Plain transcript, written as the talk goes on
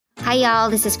Hi, y'all.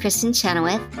 This is Kristen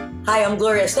Chenoweth. Hi, I'm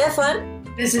Gloria Stefan.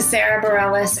 This is Sarah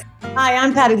Bareilles. Hi,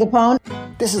 I'm Patti LuPone.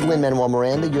 This is Lin-Manuel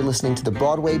Miranda. You're listening to the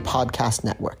Broadway Podcast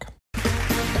Network.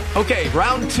 Okay,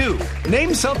 round two.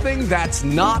 Name something that's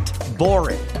not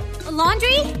boring. A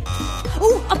laundry?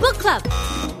 Ooh, a book club.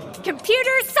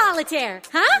 Computer solitaire,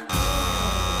 huh?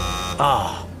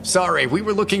 Ah, sorry, we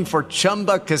were looking for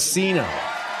Chumba Casino.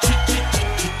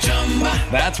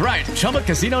 That's right,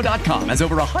 ChumbaCasino.com has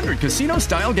over 100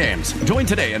 casino-style games. Join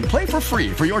today and play for free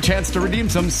for your chance to redeem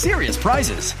some serious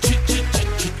prizes.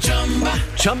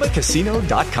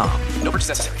 ChumbaCasino.com. No purchase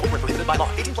necessary. Void where prohibited by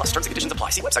law. 18+ terms and conditions apply.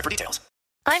 See website for details.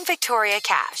 I'm Victoria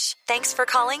Cash. Thanks for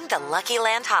calling the Lucky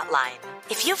Land Hotline.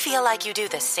 If you feel like you do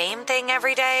the same thing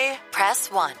every day, press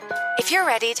 1. If you're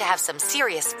ready to have some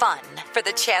serious fun for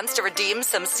the chance to redeem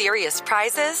some serious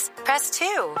prizes, press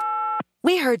 2.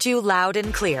 We heard you loud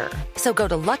and clear. So go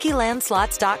to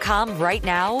LuckyLandSlots.com right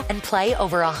now and play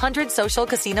over 100 social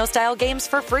casino-style games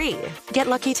for free. Get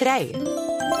lucky today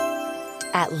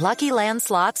at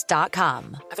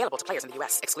LuckyLandSlots.com. Available to players in the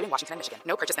U.S., excluding Washington and Michigan.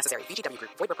 No purchase necessary. VGW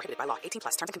Group. Void where prohibited by law. 18+.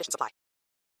 Terms and conditions apply.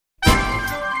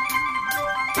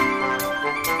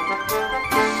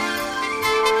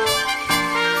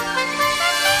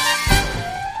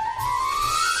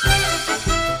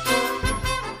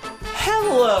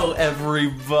 Hello,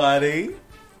 everybody.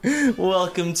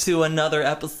 Welcome to another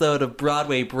episode of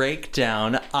Broadway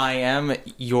Breakdown. I am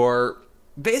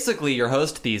basically your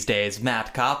host these days,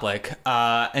 Matt Koplik,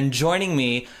 and joining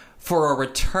me for a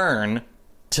return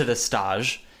to the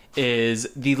stage is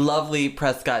the lovely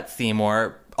Prescott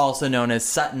Seymour, also known as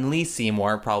Sutton Lee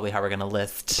Seymour, probably how we're going to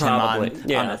list him on this.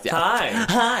 Yeah.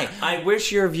 Hi. I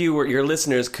wish your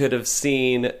listeners could have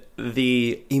seen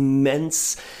the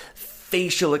immense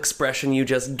facial expression you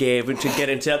just gave to get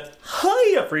into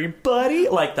 "Hi, everybody!"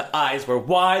 Like the eyes were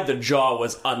wide, the jaw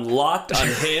was unlocked,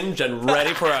 unhinged, and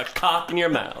ready for a cock in your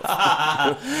mouth.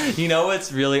 You know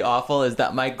what's really awful is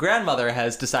that my grandmother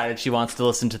has decided she wants to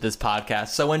listen to this podcast.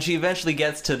 So when she eventually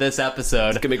gets to this episode,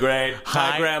 it's gonna be great.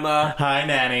 Hi, Grandma. Hi,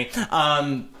 Nanny.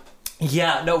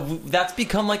 Yeah, no, that's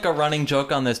become like a running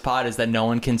joke on this pod is that no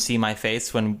one can see my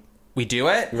face when we do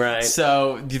it. Right.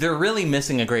 So they're really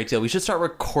missing a great deal. We should start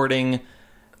recording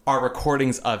our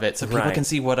recordings of it so people can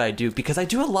see what I do, because I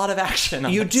do a lot of action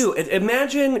on You this. do.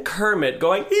 Imagine Kermit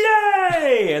going,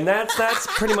 "Yay!" And that's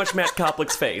pretty much Matt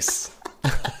Koplik's face.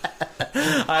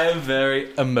 I am very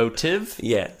emotive.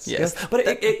 Yes. But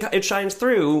it shines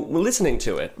through listening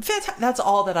to it. That's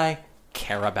all that I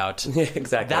care about. Yeah,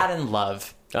 exactly. That and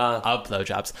love of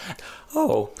blowjobs.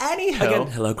 Oh. Anyhow. Again,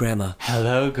 hello, Grandma.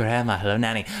 Hello, Grandma. Hello,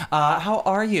 Nanny. How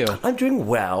are you? I'm doing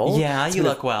well. Yeah, you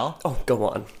look well. Oh, go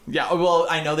on. Yeah, well,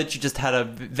 I know that you just had a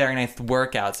very nice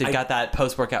workout, so you've got that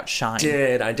post-workout shine.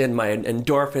 I did. My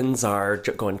endorphins are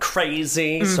going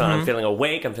crazy, so I'm feeling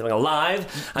awake, I'm feeling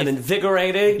alive, I'm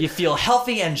invigorated. You feel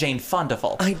healthy and Jane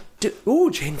Fondaful. I do.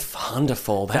 Ooh, Jane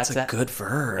Fondaful. That's a good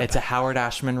verb. It's a Howard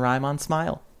Ashman rhyme on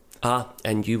smile.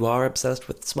 And you are obsessed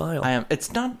with Smile. I am.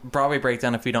 It's not Broadway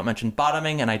Breakdown if we don't mention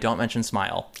Bottoming and I don't mention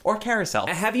Smile. Or Carousel.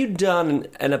 Have you done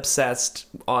an obsessed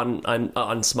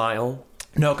on Smile?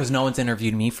 No, because no one's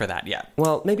interviewed me for that yet.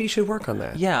 Well, maybe you should work on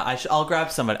that. Yeah, I'll grab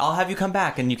somebody. I'll have you come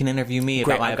back and you can interview me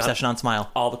about my obsession on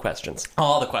Smile. All the questions.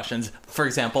 All the questions. For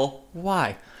example,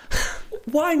 why?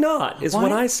 Why not, is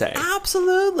what I say.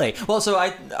 Absolutely. Well, so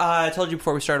I told you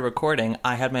before we started recording,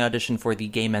 I had my audition for the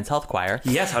Gay Men's Health Choir.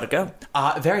 Yes, how'd it go?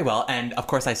 Very well. And, of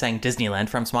course, I sang Disneyland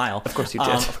from Smile. Of course you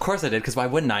did. Of course I did, because why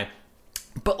wouldn't I?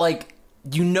 But, like,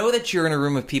 you know that you're in a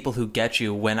room of people who get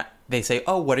you when they say,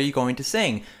 "Oh, what are you going to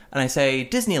sing?" And I say,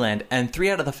 "Disneyland." And 3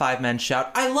 out of the 5 men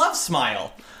shout, "I love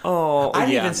Smile." Oh, I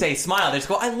didn't even say Smile. They just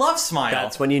go, "I love Smile."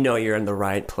 That's when you know you're in the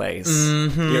right place.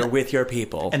 Mm-hmm. You're with your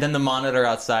people. And then the monitor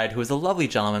outside, who was a lovely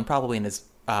gentleman, probably in his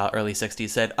early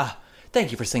 60s, said,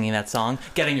 "Thank you for singing that song,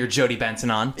 getting your Jody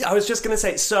Benson on." I was just going to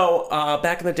say, so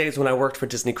back in the days when I worked for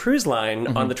Disney Cruise Line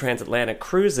on the transatlantic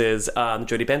cruises,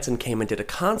 Jody Benson came and did a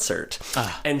concert.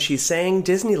 And she sang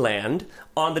Disneyland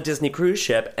on the Disney cruise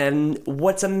ship. And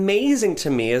what's amazing to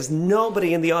me is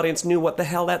nobody in the audience knew what the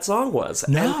hell that song was.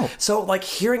 No. And so, like,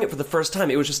 hearing it for the first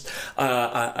time, it was just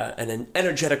an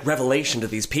energetic revelation to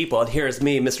these people. And here's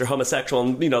me, Mr. Homosexual,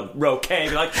 and, row K,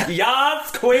 be like,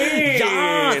 "Yes, Queen!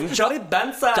 Yes! Jody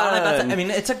Benson!" I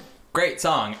mean, it's a great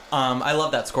song. I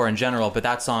love that score in general, but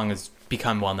that song has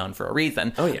become well known for a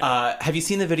reason. Oh, yeah. Have you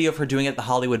seen the video of her doing it at the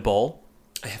Hollywood Bowl?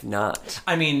 I have not.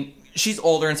 I mean, she's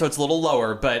older, and so it's a little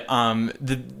lower, but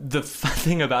the fun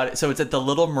thing about it, so it's at the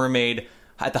Little Mermaid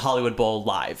at the Hollywood Bowl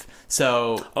live.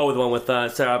 So the one with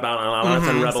Sarah Bareilles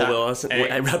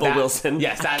and Rebel Wilson.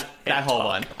 Yes, that whole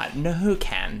one. No, who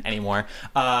can anymore?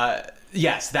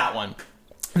 Yes, that one.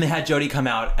 And they had Jodie come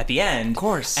out at the end. Of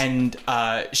course. And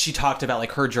she talked about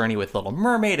like her journey with Little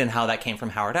Mermaid and how that came from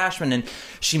Howard Ashman. And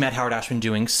she met Howard Ashman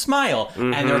doing Smile.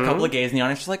 Mm-hmm. And there were a couple of gays in the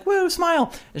audience. She's like, woo,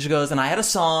 Smile. And she goes, and I had a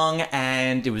song,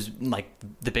 and it was like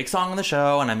the big song on the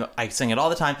show, and I sing it all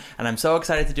the time, and I'm so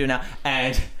excited to do it now.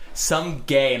 And some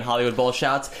gay in Hollywood Bowl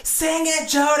shouts, sing it,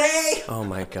 Jodie! Oh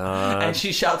my God. And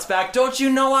she shouts back, don't you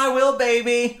know I will,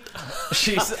 baby?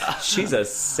 She's a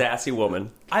sassy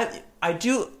woman. I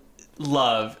do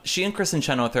love, she and Kristen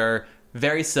Chenoweth are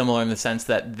very similar in the sense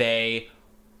that they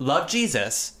love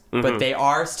Jesus, but they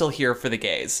are still here for the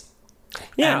gays.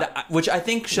 Yeah. And, which I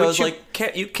think shows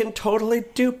you can totally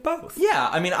do both. Yeah,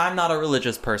 I mean, I'm not a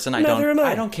religious person. I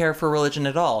don't care for religion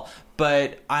at all,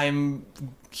 but I'm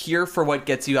here for what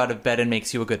gets you out of bed and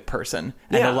makes you a good person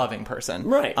and a loving person.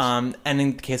 Right. And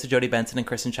in the case of Jodie Benson and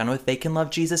Kristen Chenoweth, they can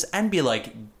love Jesus and be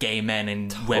like, gay men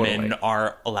and women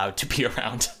are allowed to be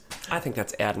around. I think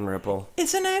that's admirable.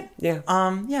 Isn't it? Yeah.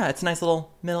 Yeah, it's a nice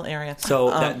little middle area. So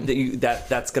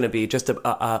that's going to be just a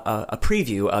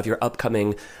preview of your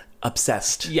upcoming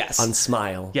Obsessed on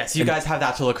Smile. Yes, you guys have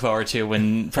that to look forward to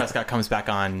when Prescott comes back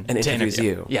on and interviews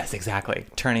you. Yes, exactly.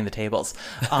 Turning the tables.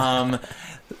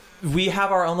 We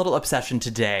have our own little obsession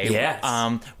today. Yes.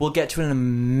 We'll get to it in a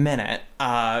minute,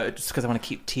 just because I want to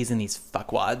keep teasing these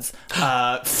fuckwads.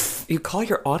 You call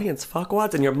your audience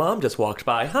fuckwads, and your mom just walked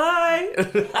by. Hi!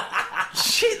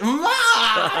 Mom!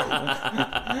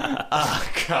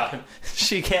 Oh, God.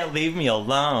 She can't leave me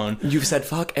alone. You've said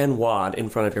fuck and wad in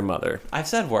front of your mother. I've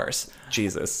said worse.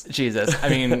 Jesus. I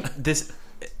mean, this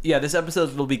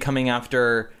episode will be coming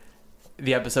after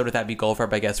the episode with Abby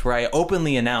Goldfarb, I guess, where I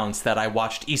openly announced that I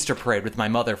watched Easter Parade with my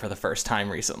mother for the first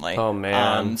time recently. Oh,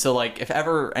 man. So, like, if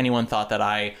ever anyone thought that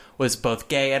I was both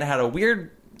gay and had a weird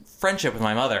friendship with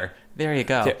my mother, there you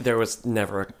go. There was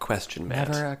never a question, Matt.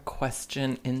 Never a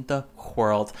question in the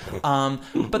world.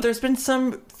 But there's been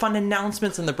some fun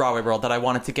announcements in the Broadway world that I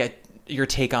wanted to get your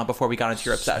take on before we got into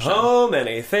your obsession. So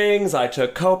many things. I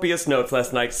took copious notes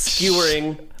last night,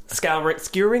 skewering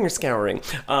or scouring?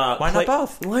 Why not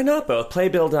both? Why not both?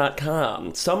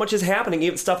 Playbill.com. So much is happening,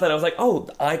 even stuff that I was like, oh,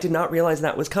 I did not realize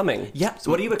that was coming. Yeah.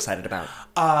 So what are you excited about?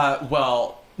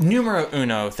 Well, numero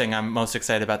uno thing I'm most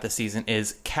excited about this season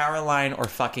is Caroline or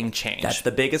Fucking Change. That's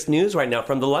the biggest news right now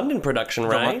from the London production,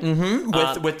 right?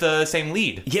 With the same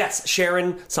lead. Yes,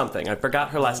 Sharon something. I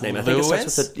forgot her last name. I think Lewis? it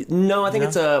starts with I think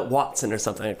it's a Watson or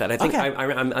something like that. I think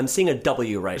I'm seeing a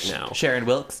W right now. Sharon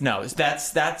Wilkes? No,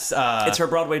 that's it's her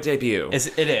Broadway debut.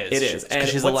 It is. And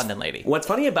she's a London lady. What's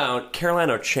funny about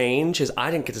Caroline or Change is I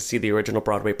didn't get to see the original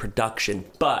Broadway production,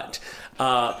 but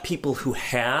people who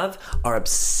have are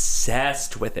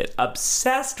obsessed with it,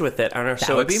 and are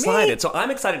so excited. So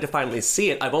I'm excited to finally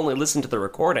see it. I've only listened to the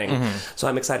recording, so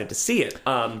I'm excited to see it.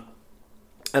 And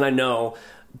I know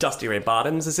Dusty Ray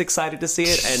Bottoms is excited to see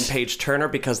it, and Paige Turner,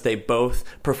 because they both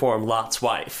perform Lot's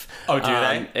wife. Oh, do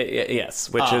they? Yes,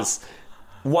 which is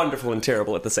wonderful and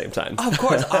terrible at the same time. Of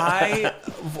course.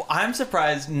 I'm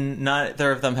surprised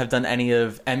neither of them have done any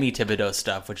of Emmy Thibodeau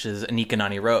stuff, which is Anika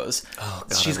Noni Rose. Oh,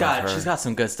 God, she's got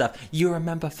some good stuff. You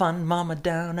remember Fun Mama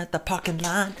down at the parking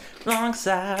lot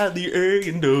alongside the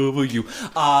A&W.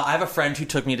 I have a friend who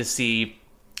took me to see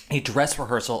a dress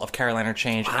rehearsal of Caroline or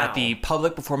Change at the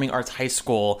Public Performing Arts High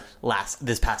School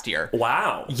this past year.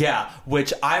 Wow. Yeah,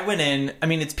 which I went in. I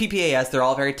mean, it's PPAS. They're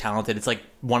all very talented. It's like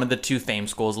one of the two fame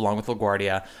schools along with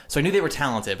LaGuardia. So I knew they were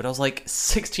talented, but I was like,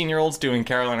 16-year-olds doing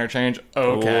Caroline or Change?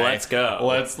 Okay. Let's go.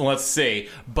 Let's see.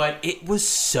 But it was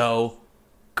so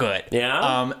good.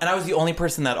 Yeah? And I was the only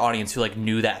person in that audience who like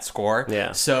knew that score.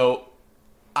 Yeah. So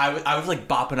I was like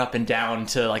bopping up and down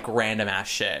to like random ass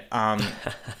shit.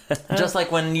 Just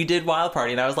like when you did Wild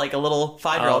Party and I was like a little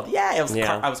 5-year-old.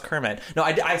 I was Kermit. No,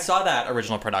 I saw that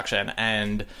original production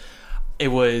and it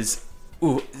was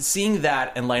seeing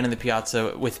that and Light on the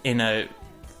Piazza within a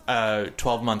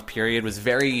 12-month period was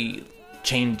very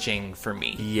changing for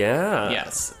me. Yeah.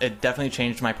 Yes, it definitely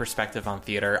changed my perspective on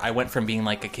theater. I went from being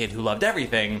like a kid who loved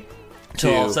everything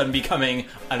to all of a sudden becoming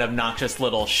an obnoxious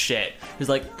little shit who's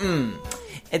like,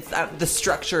 it's the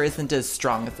structure isn't as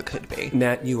strong as it could be.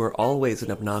 Matt, you were always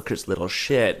an obnoxious little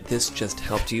shit. This just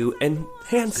helped you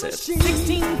enhance it.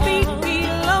 16 feet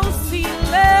below sea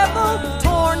level,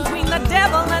 torn between the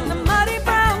devil and the muddy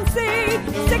brown sea.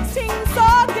 16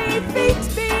 soggy feet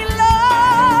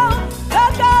below the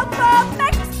Gulf of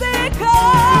Mexico.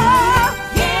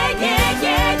 Yeah, yeah,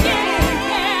 yeah,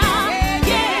 yeah, yeah,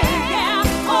 yeah,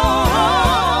 oh.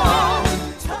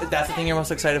 That's the thing you're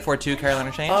most excited for too, Caroline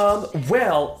or Change?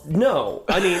 Well, no.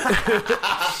 I mean,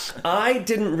 I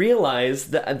didn't realize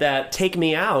that Take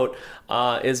Me Out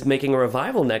is making a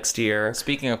revival next year.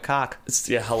 Speaking of cock.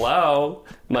 Yeah, hello.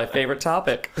 My favorite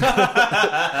topic.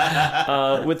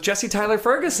 With Jesse Tyler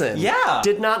Ferguson. Yeah.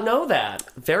 Did not know that.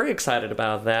 Very excited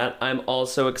about that. I'm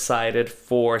also excited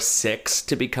for Six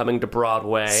to be coming to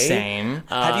Broadway. Same.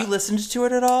 Have you listened to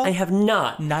it at all? I have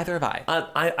not. Neither have I.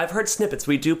 I've heard snippets.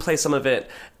 We do play some of it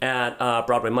at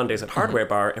Broadway Mondays at Hardware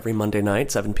Bar every Monday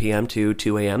night, 7 p.m. to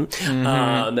 2 a.m.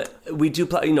 We do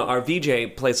play, our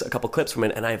VJ plays a couple clips from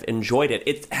it, and I've enjoyed it.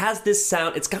 It has this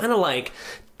sound, it's kind of like,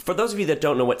 for those of you that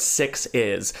don't know what Six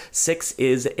is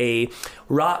a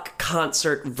rock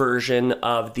concert version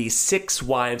of the Six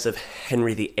Wives of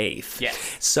Henry VIII.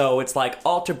 Yes. So it's like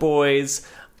Altar Boys,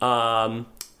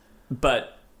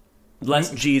 but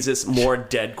less Jesus, more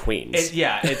dead queens.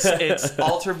 It's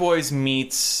Altar Boys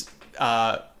meets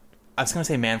I was going to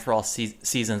say Man for All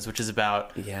Seasons, which is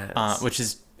about which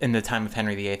is in the time of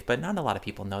Henry VIII, but not a lot of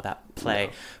people know that play.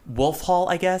 No. Wolf Hall,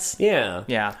 I guess.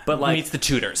 Yeah, but like meets the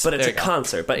Tudors. But it's a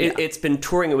concert. But it's been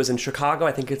touring. It was in Chicago.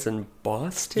 I think it's in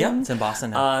Boston. Yeah, it's in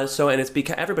Boston now. And it's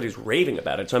because everybody's raving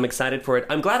about it. So I'm excited for it.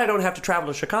 I'm glad I don't have to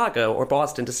travel to Chicago or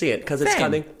Boston to see it because it's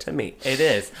coming to me. It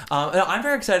is. I'm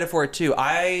very excited for it too.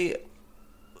 Anne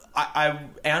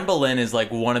Boleyn is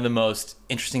like one of the most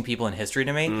interesting people in history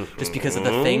to me, just because of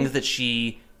the things that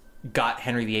she got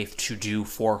Henry VIII to do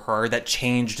for her that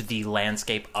changed the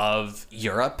landscape of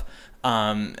Europe.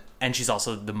 And she's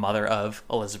also the mother of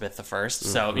Elizabeth I.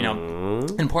 So,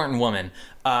 important woman.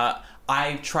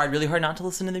 I tried really hard not to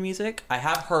listen to the music. I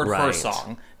have heard her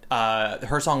song.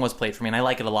 Her song was played for me, and I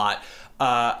like it a lot.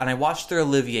 And I watched their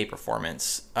Olivier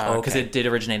performance because it did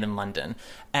originate in London.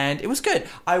 And it was good.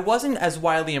 I wasn't as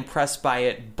wildly impressed by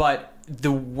it, but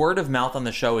the word of mouth on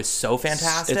the show is so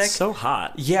fantastic. It's so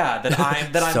hot. Yeah, that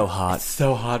I'm so hot. It's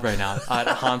so hot right now.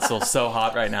 Hansel, so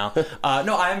hot right now.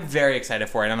 No, I'm very excited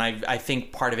for it, and I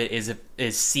think part of it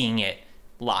is seeing it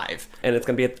live. And it's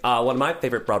going to be at one of my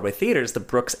favorite Broadway theaters, the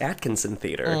Brooks Atkinson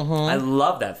Theater. I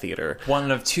love that theater.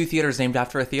 One of two theaters named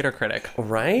after a theater critic.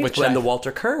 Right? And the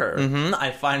Walter Kerr.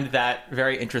 I find that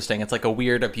very interesting. It's like a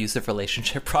weird abusive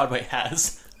relationship Broadway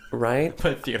has. Right?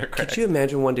 With theater critics. Could you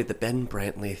imagine one day the Ben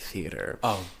Brantley Theater?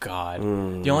 Oh, God.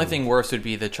 The only thing worse would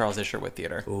be the Charles Isherwood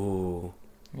Theater. Ooh.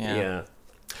 Yeah.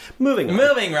 Moving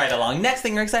right along. Next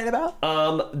thing you're excited about?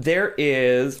 There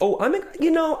is...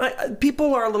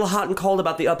 people are a little hot and cold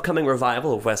about the upcoming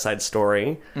revival of West Side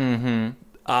Story.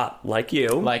 Like you.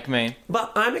 Like me.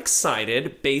 But I'm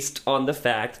excited based on the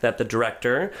fact that the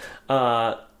director...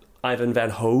 Ivan Van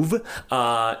Hove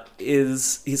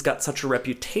he's got such a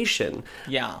reputation.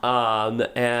 Yeah.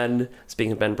 And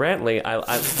speaking of Ben Brantley,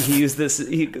 he used this.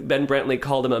 Ben Brantley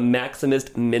called him a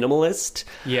maximist minimalist.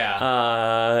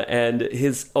 Yeah. And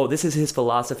this is his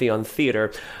philosophy on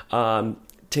theater,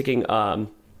 taking an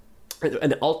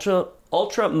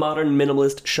ultra modern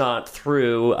minimalist shot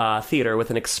through theater with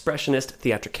an expressionist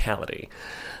theatricality.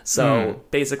 So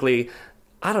basically.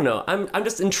 I don't know. I'm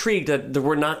just intrigued that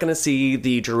we're not going to see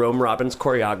the Jerome Robbins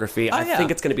choreography. I think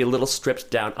it's going to be a little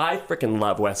stripped down. I freaking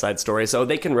love West Side Story, so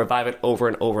they can revive it over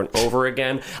and over and over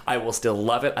again. I will still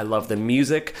love it. I love the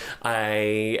music.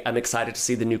 I am excited to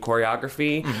see the new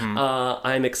choreography.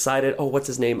 I'm excited. Oh, what's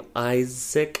his name?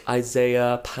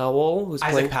 Isaiah Powell.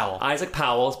 Isaac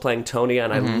Powell is playing Tony,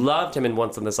 and I loved him in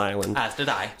Once on This Island. As did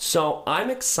I. So I'm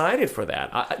excited for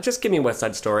that. Just give me West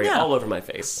Side Story all over my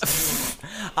face.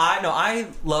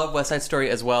 I love West Side Story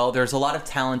as well. There's a lot of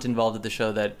talent involved in the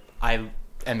show that I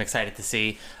am excited to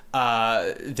see.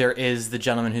 There is the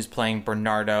gentleman who's playing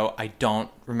Bernardo. I don't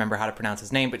remember how to pronounce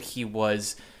his name, but he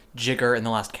was Jigger in the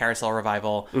last Carousel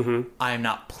revival. I am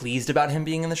not pleased about him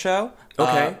being in the show.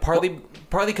 Okay. Partly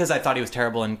because I thought he was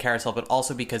terrible in Carousel, but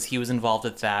also because he was involved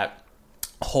with that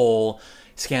whole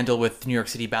scandal with New York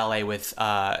City Ballet. With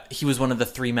he was one of the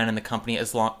three men in the company,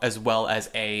 as well as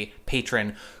a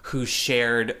patron who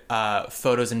shared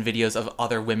photos and videos of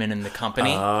other women in the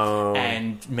company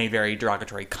and made very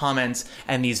derogatory comments.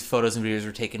 And these photos and videos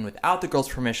were taken without the girls'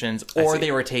 permissions, or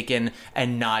they were taken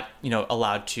and not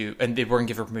allowed to, and they weren't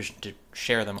given permission to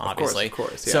share them. Obviously, of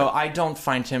course. Yeah. So I don't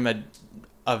find him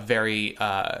a very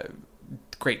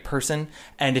great person,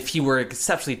 and if he were an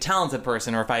exceptionally talented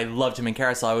person, or if I loved him in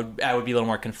Carousel, I would be a little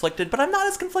more conflicted, but I'm not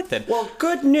as conflicted. Well,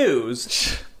 good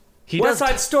news. West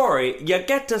Side Story, you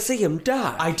get to see him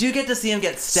die. I do get to see him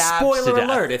get stabbed. Spoiler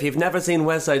alert, if you've never seen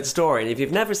West Side Story, and if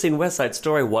you've never seen West Side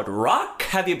Story, what rock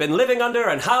have you been living under,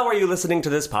 and how are you listening to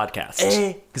this podcast?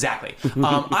 Exactly.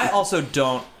 I also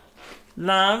don't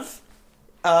love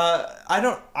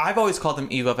I've always called him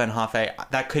Ivo van Hove.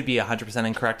 That could be 100%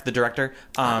 incorrect. The director.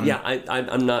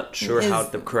 I'm not sure how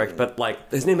to correct, but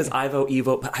like his name is Ivo,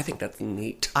 but I think that's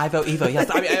neat. Ivo, yes.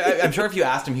 I mean, I'm sure if you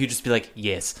asked him, he'd just be like,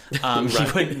 yes. He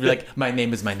wouldn't be like, my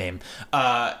name is my name.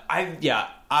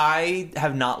 I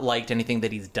have not liked anything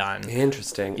that he's done.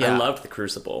 Interesting. Yeah. I loved The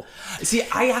Crucible. See,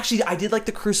 I did like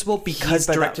The Crucible because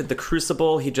he's directed The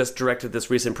Crucible. He just directed this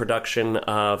recent production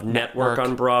of Network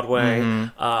on Broadway.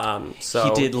 So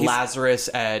he did Lazarus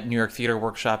at New York Theater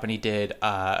Workshop, and he did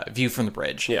View from the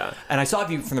Bridge. Yeah. And I saw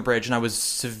View from the Bridge, and I was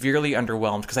severely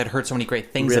underwhelmed because I'd heard so many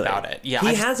great things about it. Yeah,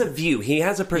 he has a view. He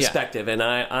has a perspective, and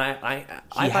I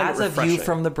he has a view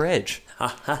from the bridge.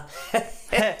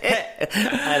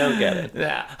 I don't get it.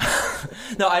 Yeah.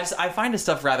 No, I find his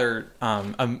stuff rather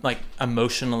like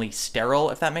emotionally sterile,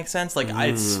 if that makes sense. Like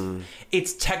I've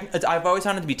always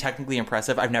found it to be technically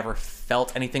impressive. I've never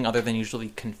felt anything other than usually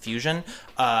confusion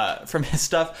from his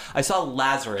stuff. I saw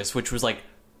Lazarus, which was like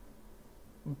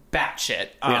batshit.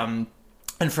 And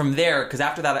from there, because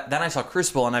after that, then I saw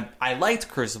Crucible, and I liked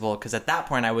Crucible because at that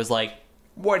point I was like,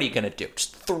 what are you going to do?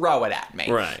 Just throw it at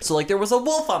me. Right. So, like, there was a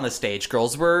wolf on the stage.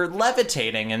 Girls were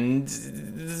levitating, and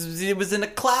it was in a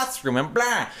classroom, and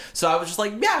blah. So I was just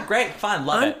like, yeah, great, fun,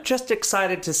 love it. I'm just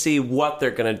excited to see what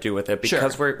they're going to do with it,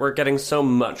 because we're getting so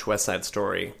much West Side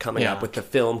Story coming up with the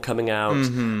film coming out,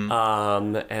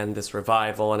 and this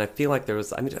revival, and I feel like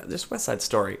there's West Side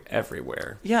Story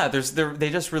everywhere. Yeah, they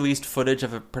just released footage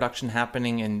of a production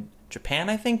happening in Japan,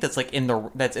 I think, that's in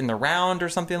the round or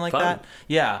something like that.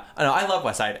 Yeah, I love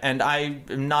West Side, and I'm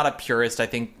not a purist. I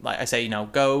think, like I say,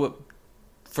 go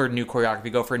for new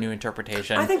choreography, go for a new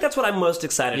interpretation. I think that's what I'm most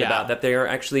excited about, that they are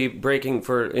actually breaking,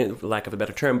 for lack of a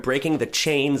better term, breaking the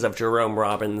chains of Jerome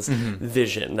Robbins'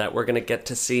 vision, that we're going to get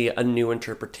to see a new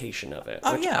interpretation of it,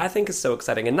 which I think is so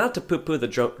exciting. And not to poo-poo the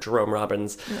Jerome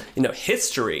Robbins,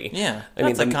 history. Yeah,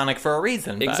 that's iconic for a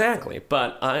reason. But. Exactly,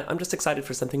 but I'm just excited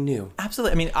for something new.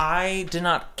 Absolutely. I mean, I did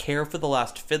not care for the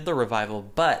last Fiddler revival,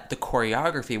 but the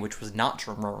choreography, which was not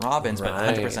Jerome Robbins, but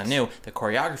 100% new, the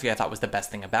choreography I thought was the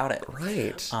best thing about it.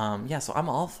 Right. So I'm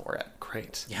all for it.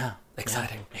 Great. Yeah.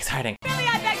 Exciting. Yeah. Exciting. Billy,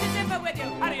 I beg to differ with you.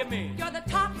 How do you mean? You're the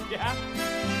top. Yeah.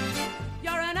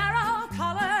 You're an arrow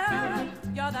color.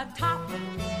 You're the top.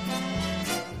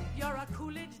 You're a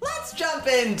Coolidge. Let's jump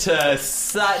into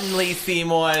Sutton Lee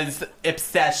Seymour's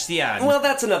obsession. Well,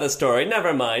 that's another story.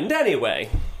 Never mind.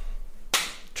 Anyway.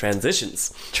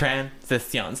 Transitions.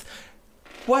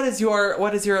 What is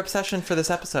your obsession for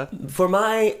this episode? For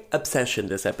my obsession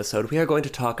this episode, we are going to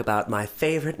talk about my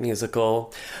favorite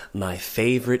musical, my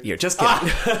favorite year. Just kidding.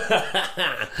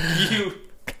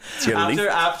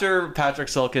 After Patrick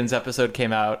Sulkin's episode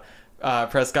came out,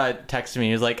 Prescott texted me.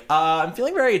 He was like, I'm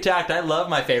feeling very attacked. I love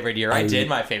my favorite year. I did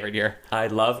my favorite year. I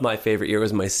love my favorite year. It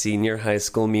was my senior high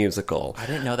school musical. I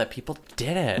didn't know that people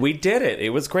did it. We did it.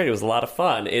 It was great. It was a lot of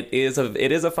fun. It is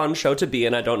a fun show to be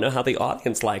in. I don't know how the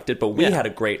audience liked it, but we had a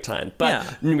great time.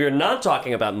 But we're not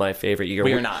talking about my favorite year.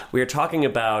 We are not. We are talking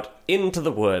about Into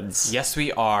the Woods. Yes,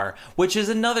 we are. Which is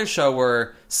another show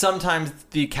where sometimes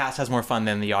the cast has more fun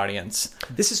than the audience.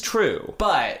 This is true.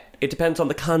 But it depends on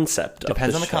the concept.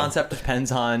 Depends on the concept.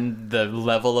 Depends on the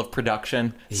level of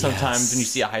production. Sometimes when you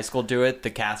see a high school do it, the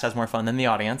cast has more fun than the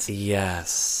audience.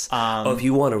 Yes. If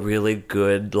you want a really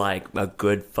good, a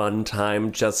good fun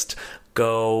time, just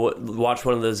go watch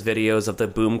one of those videos of the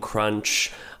Boom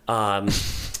Crunch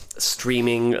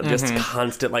streaming, just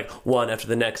constant, one after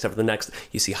the next after the next.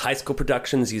 You see high school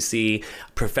productions, you see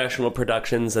professional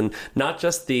productions, and not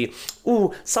just the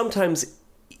sometimes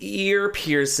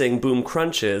ear-piercing boom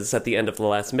crunches at the end of The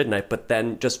Last Midnight, but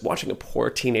then just watching a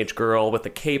poor teenage girl with a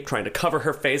cape trying to cover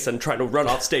her face and trying to run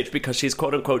off stage because she's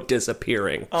quote-unquote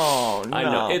disappearing. Oh, no. I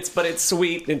know. But it's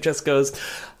sweet. It just goes,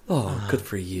 good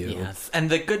for you. Yes.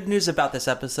 And the good news about this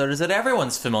episode is that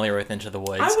everyone's familiar with Into the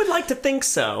Woods. I would like to think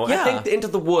so. Yeah. I think Into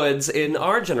the Woods, in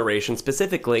our generation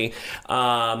specifically,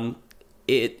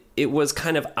 it was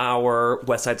kind of our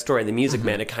West Side Story, The Music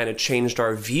Man. It kind of changed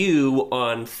our view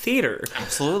on theater.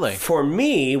 Absolutely. For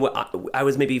me, I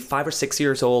was maybe 5 or 6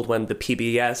 years old when the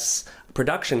PBS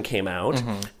production came out,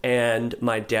 and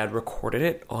my dad recorded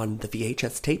it on the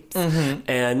VHS tapes,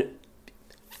 and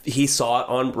he saw it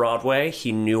on Broadway.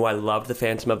 He knew I loved the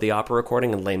Phantom of the Opera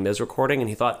recording and Les Mis recording, and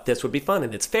he thought this would be fun,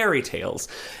 and it's fairy tales.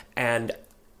 And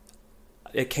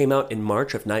It came out in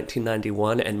March of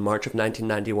 1991, and March of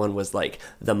 1991 was like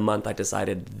the month I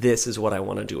decided this is what I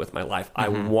want to do with my life. I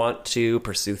want to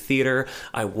pursue theater.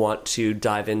 I want to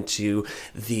dive into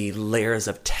the layers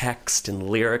of text and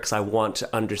lyrics. I want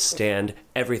to understand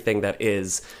everything that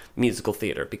is musical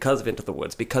theater because of Into the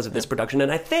Woods, because of this production.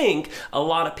 And I think a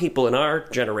lot of people in our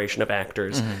generation of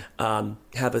actors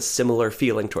have a similar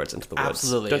feeling towards Into the Woods.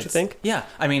 Absolutely. Don't you think? Yeah.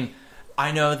 I mean,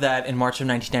 I know that in March of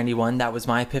 1991, that was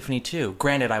my epiphany too.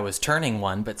 Granted, I was turning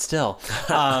one, but still.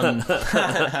 I'm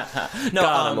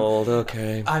old,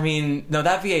 okay. I mean, no,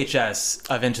 that VHS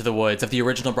of Into the Woods, of the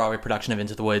original Broadway production of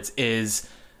Into the Woods, is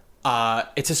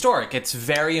it's historic. It's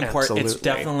very important. Absolutely. It's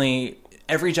definitely,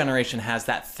 every generation has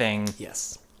that thing.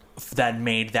 Yes. That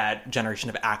made that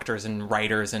generation of actors and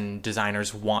writers and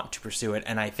designers want to pursue it.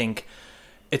 And I think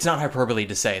it's not hyperbole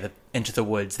to say that Into the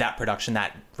Woods, that production,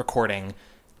 that recording,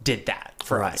 did that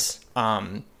for us.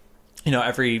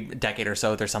 Every decade or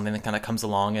so, there's something that kind of comes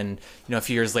along, and a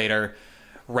few years later,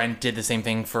 Rent did the same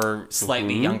thing for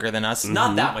slightly younger than us.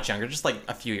 Not that much younger, just like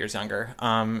a few years younger.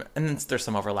 And then there's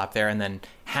some overlap there, and then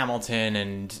Hamilton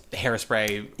and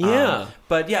Hairspray.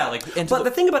 But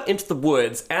the thing about Into the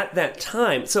Woods at that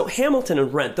time, so Hamilton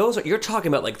and Rent, you're talking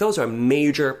about like those are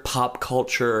major pop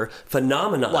culture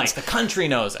phenomena. Like the country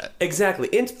knows it. Exactly.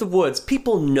 Into the Woods,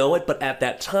 people know it, but at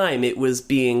that time it was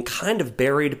being kind of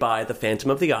buried by The Phantom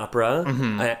of the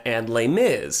Opera and Les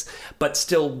Mis, but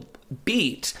still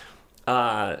beat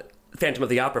Phantom of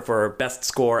the Opera for Best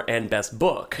Score and Best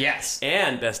Book. Yes.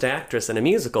 And Best Actress in a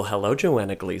Musical. Hello,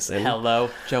 Joanna Gleason. Hello,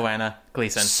 Joanna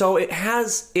Gleason. So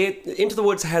Into the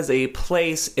Woods has a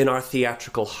place in our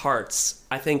theatrical hearts.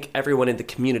 I think everyone in the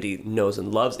community knows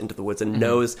and loves Into the Woods and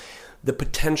knows the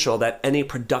potential that any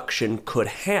production could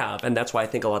have, and that's why I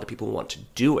think a lot of people want to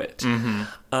do it.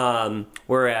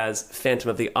 Whereas Phantom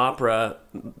of the Opera,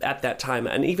 at that time,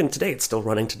 and even today, it's still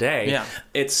running today,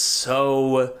 it's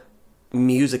so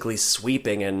musically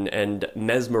sweeping and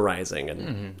mesmerizing,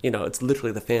 and it's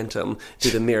literally the Phantom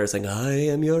through the mirror saying, "I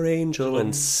am your angel,"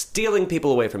 and stealing people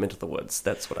away from Into the Woods.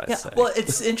 That's what I say. Well,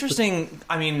 it's interesting.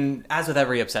 I mean, as with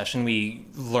every obsession, we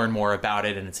learn more about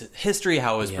it and its history,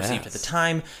 how it was perceived at the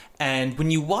time. And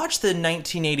when you watch the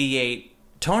 1988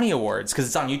 Tony Awards, because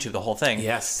it's on YouTube, the whole thing,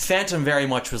 Phantom very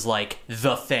much was like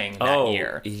the thing that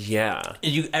year. Yeah.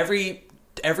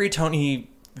 Every Tony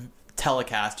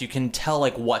telecast, you can tell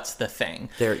like what's the thing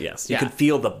there. You can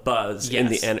feel the buzz in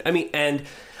the end. I mean, and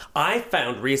I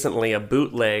found recently a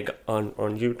bootleg on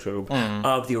YouTube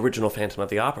of the original Phantom of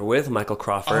the Opera with Michael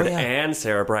Crawford and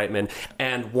Sarah Brightman,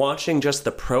 and watching just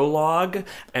the prologue,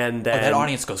 and then that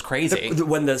audience goes crazy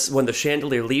when the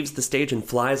chandelier leaves the stage and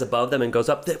flies above them and goes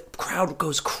up. The crowd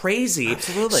goes crazy.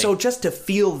 Absolutely. So just to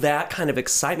feel that kind of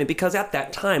excitement, because at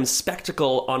that time,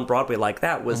 spectacle on Broadway like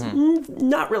that was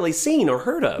not really seen or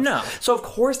heard of. No. So of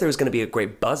course there's going to be a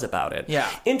great buzz about it. Yeah.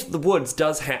 Into the Woods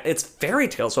it's fairy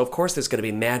tale, so of course there's going to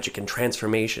be magic and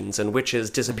transformations and witches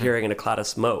disappearing in a cloud of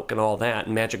smoke and all that,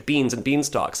 and magic beans and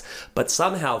beanstalks. But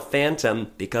somehow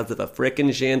Phantom, because of the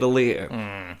frickin'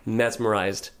 chandelier,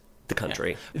 mesmerized the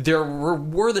country. Yeah. There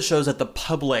were the shows that the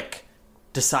public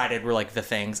decided were like the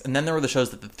things, and then there were the shows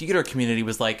that the theater community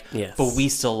was like, but we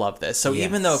still love this. So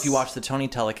even though if you watch the Tony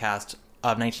telecast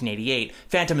of 1988,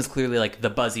 Phantom is clearly like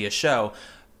the buzziest show,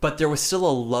 but there was still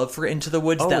a love for Into the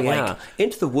Woods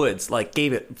Into the Woods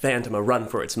gave it Phantom a run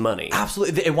for its money.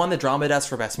 Absolutely. It won the Drama Desk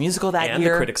for Best Musical that year. And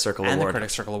the Critics' Circle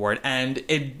Award. And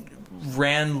it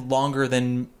ran longer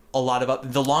than a lot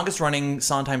of the longest running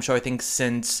Sondheim show, I think,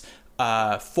 since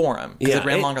Forum. Because it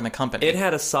ran longer than the Company. It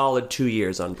had a solid 2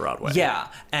 years on Broadway. Yeah.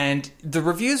 And the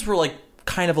reviews were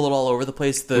kind of a little all over the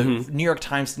place. The New York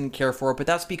Times didn't care for it, but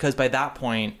that's because by that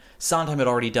point, Sondheim had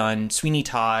already done Sweeney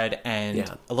Todd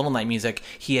and A Little Night Music.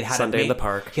 He had Sunday in the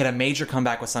Park. He had a major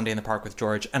comeback with Sunday in the Park with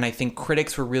George, and I think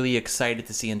critics were really excited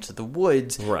to see Into the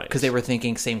Woods because they were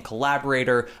thinking same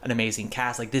collaborator, an amazing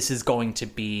cast. This is going to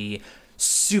be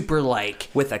super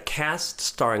with a cast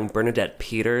starring Bernadette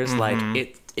Peters.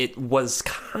 It was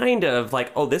kind of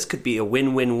this could be a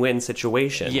win-win-win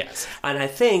situation. Yes. And I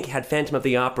think had Phantom of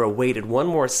the Opera waited one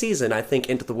more season, I think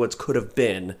Into the Woods could have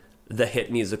been the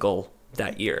hit musical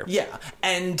that year. Yeah,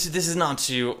 and this is not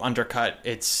to undercut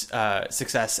its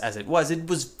success as it was. It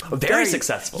was very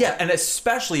successful. Yeah, and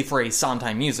especially for a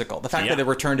Sondheim musical. The fact that it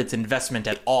returned its investment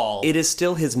at all. It is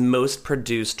still his most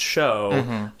produced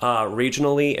show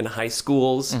regionally in high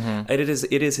schools. It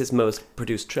is his most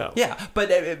produced show. Yeah, but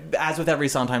as with every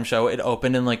Sondheim show, it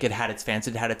opened and it had its fans,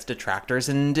 it had its detractors,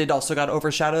 and it also got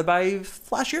overshadowed by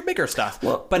flashier, bigger stuff.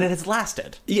 But it has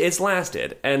lasted. Yeah, it's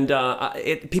lasted, and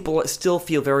people still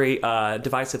feel very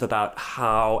divisive about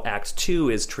how Act 2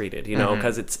 is treated, you know,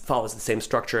 because it follows the same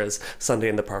structure as Sunday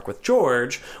in the Park with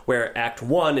George, where Act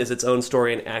 1 is its own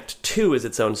story and Act 2 is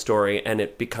its own story, and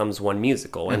it becomes one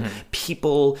musical. And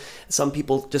some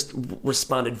people just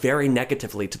responded very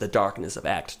negatively to the darkness of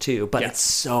Act 2, but it's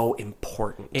so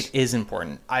important. It is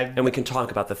important. And we can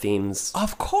talk about the themes.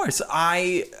 Of course.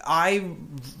 I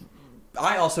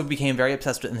also became very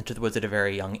obsessed with Into the Woods at a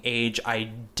very young age.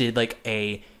 I did like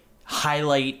a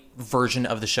highlight version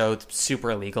of the show,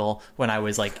 super illegal, when I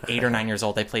was like 8 or 9 years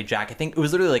old. I played Jack. I think it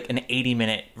was literally like an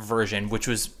 80-minute version, which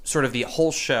was sort of the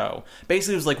whole show.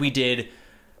 Basically, it was like we did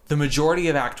the majority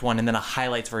of Act 1 and then a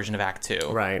highlights version of Act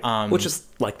 2. Right. Which is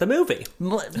like the movie.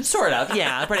 Sort of.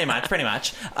 Yeah, pretty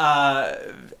much.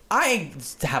 I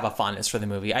have a fondness for the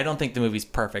movie. I don't think the movie's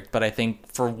perfect, but I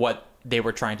think for what they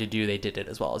were trying to do, they did it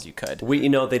as well as you could.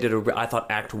 They did I thought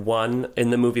Act 1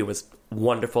 in the movie was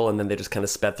wonderful, and then they just kind of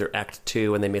sped through Act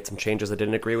 2 and they made some changes. I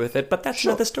didn't agree with it, but that's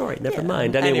another story. Never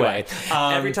mind. Anyway,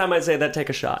 every time I say that, take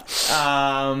a shot.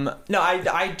 No,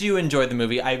 I do enjoy the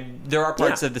movie. There are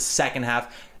parts of the second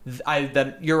half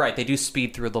that you're right, they do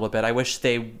speed through a little bit. I wish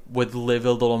they would live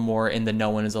a little more in the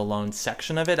No One Is Alone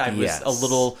section of it. I was a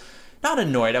little, not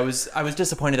annoyed, I was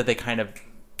disappointed that they kind of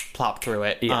plopped through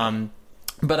it.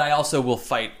 But I also will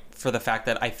fight for the fact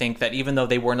that I think that even though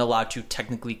they weren't allowed to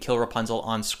technically kill Rapunzel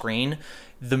on screen,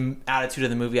 the attitude of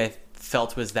the movie I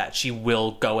felt was that she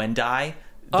will go and die.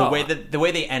 The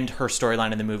way they end her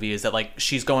storyline in the movie is that like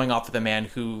she's going off with a man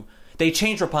who they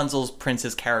changed Rapunzel's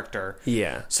prince's character,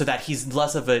 so that he's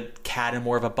less of a cad and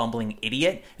more of a bumbling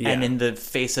idiot. And in the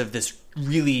face of this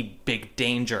really big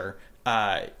danger,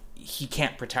 he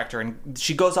can't protect her, and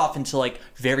she goes off into like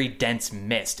very dense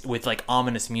mist with like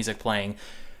ominous music playing.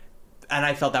 And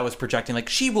I felt that was projecting like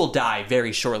she will die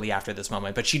very shortly after this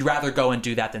moment, but she'd rather go and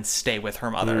do that than stay with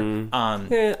her mother.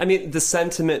 I mean, the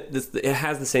sentiment, it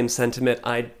has the same sentiment.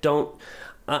 I don't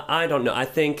know. I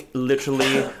think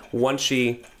literally once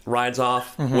she rides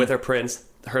off with her prince,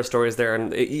 her story is there,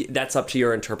 and that's up to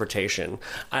your interpretation.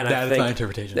 And that's my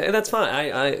interpretation. That's fine.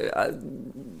 I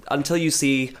until you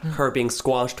see her being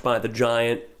squashed by the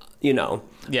giant, you know.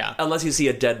 Yeah. Unless you see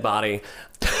a dead body,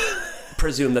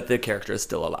 presume that the character is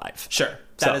still alive. Sure.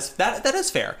 That is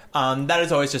fair. That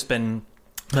has always just been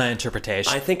my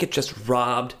interpretation. I think it just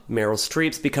robbed Meryl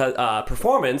Streep's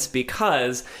performance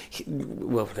because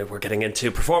we're getting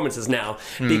into performances now,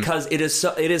 because it is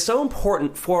so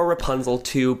important for Rapunzel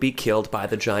to be killed by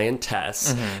the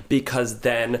giantess, because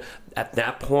then at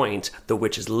that point the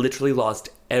witch has literally lost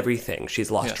everything. She's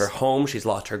lost her home, she's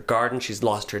lost her garden, she's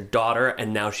lost her daughter,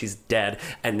 and now she's dead.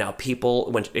 And now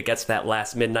people, when it gets to that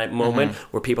last midnight moment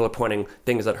where people are pointing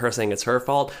fingers at her saying it's her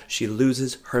fault, she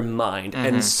loses her mind.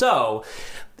 And so,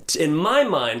 in my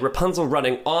mind, Rapunzel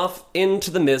running off into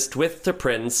the mist with the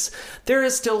prince, there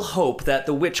is still hope that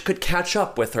the witch could catch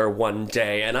up with her one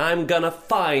day, and I'm gonna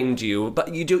find you.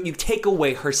 But you take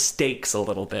away her stakes a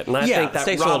little bit, and I think that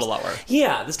stakes are a little lower.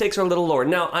 Yeah, the stakes are a little lower.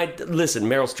 Now, listen,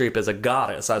 Meryl Streep is a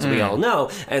goddess, as we all know,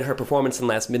 and her performance in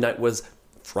Last Midnight was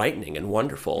frightening and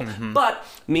wonderful. But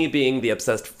me being the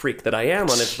obsessed freak that I am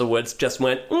on Into the Woods just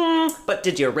went, but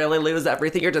did you really lose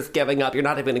everything? You're just giving up. You're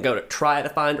not even going to go to try to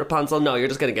find Rapunzel. No, you're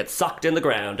just going to get sucked in the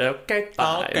ground. Okay,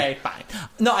 fine. Okay, fine.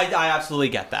 No, I absolutely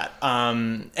get that.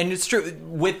 And it's true.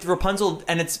 With Rapunzel,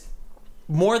 and it's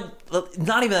more,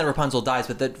 not even that Rapunzel dies,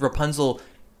 but that Rapunzel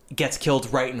gets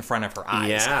killed right in front of her eyes.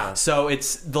 Yeah. So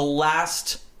it's the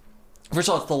last, first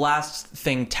of all, it's the last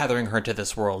thing tethering her to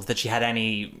this world that she had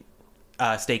any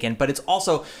stake in, but it's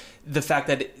also the fact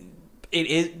that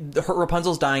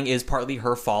Rapunzel's dying is partly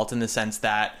her fault in the sense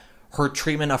that her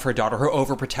treatment of her daughter, her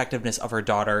overprotectiveness of her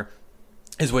daughter,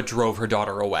 is what drove her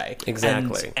daughter away.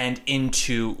 Exactly. And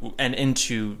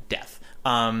into death.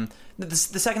 The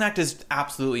second act is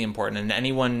absolutely important, and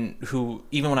anyone who,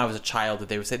 even when I was a child, that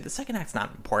they would say the second act's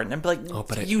not important, I'd be like,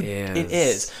 but it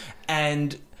is.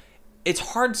 And it's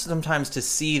hard sometimes to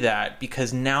see that,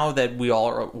 because now that we all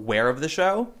are aware of the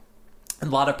show, a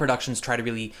lot of productions try to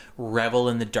really revel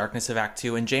in the darkness of Act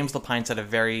 2, and James Lapine said a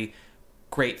very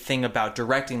great thing about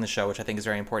directing the show, which I think is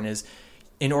very important, is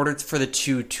in order for the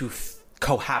two to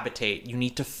cohabitate, you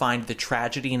need to find the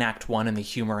tragedy in Act 1 and the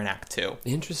humor in Act 2.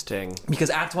 Interesting.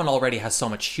 Because Act 1 already has so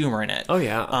much humor in it. Oh,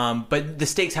 yeah. But the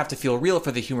stakes have to feel real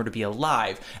for the humor to be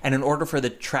alive, and in order for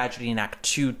the tragedy in Act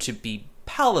 2 to be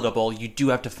palatable, you do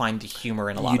have to find the humor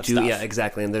in a lot of stuff. Yeah,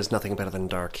 exactly, and there's nothing better than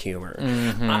dark humor.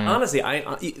 Honestly,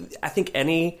 I think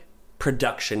any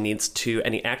production needs to,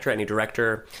 any actor, any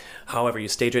director, however you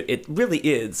stage it, it really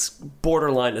is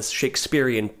borderline a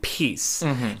Shakespearean piece.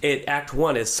 Act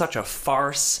 1 is such a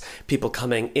farce, people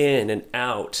coming in and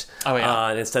out.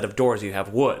 And instead of doors, you have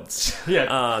woods.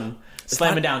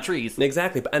 Slamming down trees.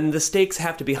 Exactly. And the stakes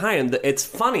have to be high. And it's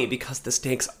funny because the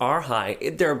stakes are high.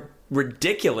 They're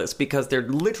ridiculous because they're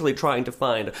literally trying to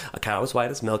find a cow as white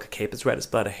as milk, a cape as red as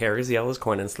blood, a hair as yellow as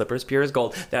corn, and slippers pure as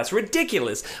gold. That's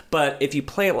ridiculous. But if you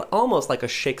play it almost like a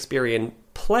Shakespearean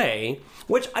play,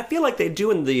 which I feel like they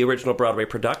do in the original Broadway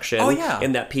production,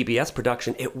 in that PBS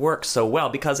production, it works so well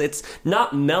because it's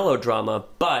not melodrama,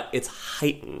 but it's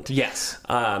heightened. Yes.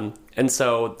 And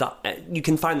so you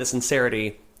can find the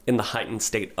sincerity in the heightened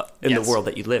state in the world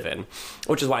that you live in,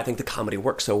 which is why I think the comedy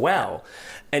works so well.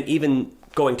 And even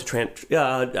going to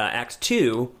Act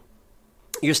 2,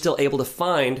 you're still able to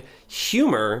find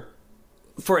humor.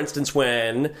 For instance,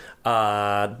 when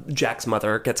Jack's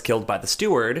mother gets killed by the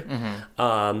steward,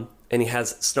 and he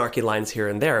has snarky lines here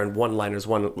and there, and one-liners,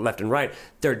 one left and right.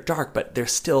 They're dark, but they're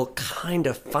still kind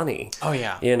of funny. Oh,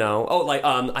 yeah. You know?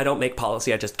 I don't make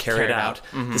policy, I just carry it out.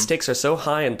 The stakes are so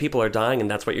high and people are dying, and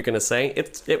that's what you're going to say.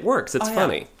 It works. It's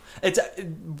funny. It's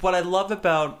what I love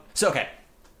about... So, okay.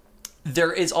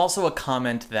 There is also a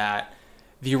comment that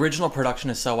the original production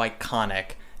is so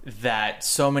iconic that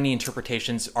so many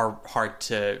interpretations are hard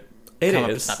to... It come is. Up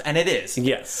with stuff. And it is.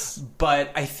 Yes.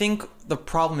 But I think the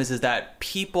problem is that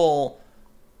people...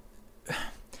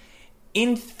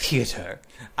 In theater,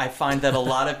 I find that a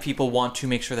lot of people want to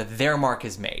make sure that their mark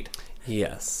is made.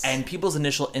 Yes. And people's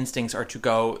initial instincts are to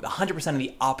go 100% in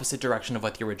the opposite direction of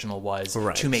what the original was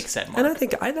to make said mark. And I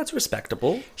think that's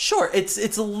respectable. Sure. It's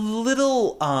a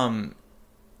little...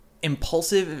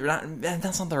 impulsive,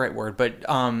 that's not the right word, but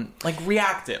like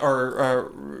reactive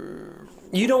or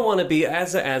you don't want to be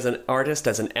as an artist,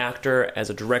 as an actor, as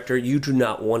a director, you do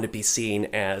not want to be seen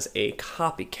as a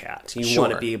copycat. You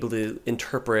want to be able to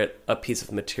interpret a piece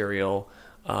of material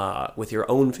with your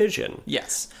own vision.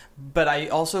 Yes. But I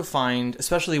also find,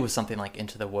 especially with something like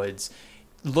Into the Woods,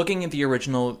 looking at the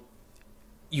original,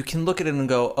 you can look at it and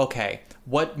go, okay,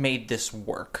 what made this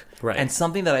work? Right. And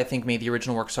something that I think made the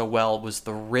original work so well was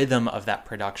the rhythm of that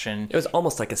production. It was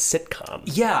almost like a sitcom.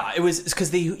 Yeah, it was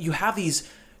because you have these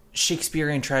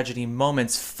Shakespearean tragedy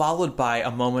moments followed by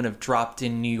a moment of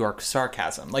dropped-in New York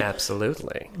sarcasm. Like,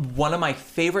 absolutely. One of my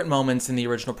favorite moments in the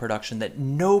original production that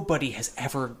nobody has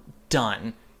ever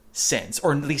done since,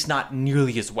 or at least not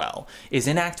nearly as well, is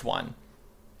in Act 1.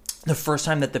 The first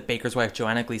time that the baker's wife,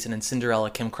 Joanna Gleason, and Cinderella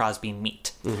Kim Crosby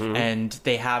meet. And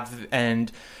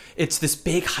it's this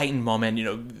big heightened moment. You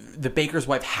know, the baker's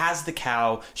wife has the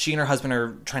cow. She and her husband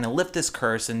are trying to lift this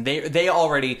curse. And they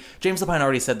already, James Lapine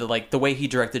already said that, like, the way he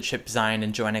directed Chip Zien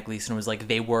and Joanna Gleason was like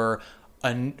they were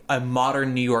a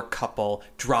modern New York couple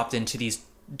dropped into these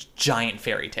giant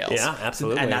fairy tales. Yeah,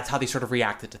 absolutely. And that's how they sort of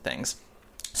reacted to things.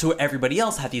 So everybody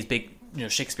else had these big,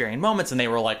 Shakespearean moments, and they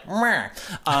were like, meh.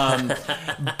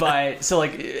 But so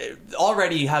like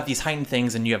already you have these heightened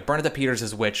things, and you have Bernadette Peters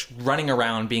as witch running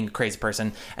around being a crazy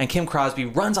person, and Kim Crosby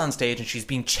runs on stage and she's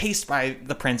being chased by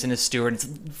the prince and his steward. It's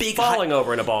big falling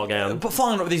over in a ball gown,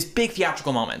 falling over these big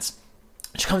theatrical moments.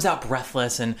 She comes out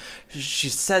breathless, and she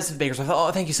says to the baker's wife, "Oh,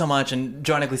 thank you so much." And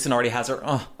Joanna Gleason already has her,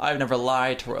 "Oh, I've never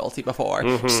lied to royalty before."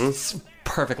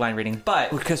 Perfect line reading,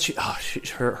 but because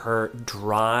her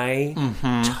dry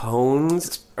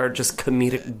tones are just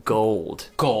comedic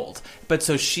gold. But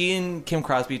so she and Kim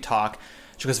Crosby talk.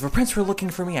 She goes, "If a prince were looking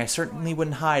for me, I certainly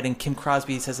wouldn't hide." And Kim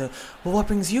Crosby says, "Well, what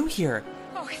brings you here?"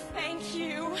 Oh, thank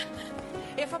you.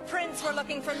 If a prince were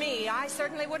looking for me, I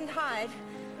certainly wouldn't hide.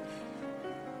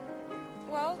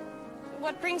 Well,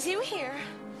 what brings you here?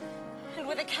 And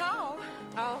with a cow?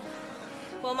 Oh,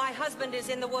 well, my husband is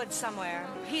in the woods somewhere.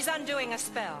 He's undoing a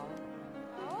spell.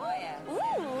 Oh, yeah.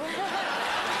 Ooh.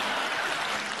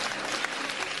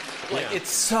 Like, it's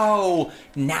so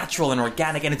natural and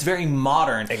organic, and it's very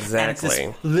modern. Exactly. And it's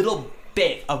this little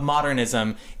bit of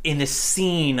modernism in this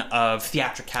scene of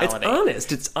theatricality.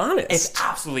 It's honest. It's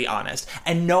absolutely honest.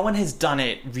 And no one has done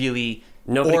it really...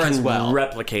 Nobody or can as well.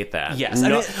 replicate that. Yes.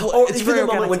 It's even the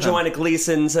moment when Joanna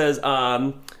Gleason says,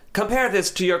 compare this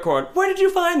to your corn. Where did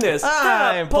you find this?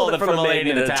 I pulled it from a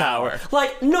lady in the tower.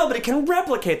 Like, nobody can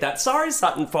replicate that. Sorry,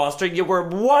 Sutton Foster, you were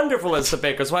wonderful as the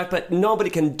baker's wife, but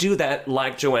nobody can do that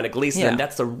like Joanna Gleason, and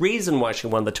that's the reason why she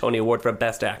won the Tony Award for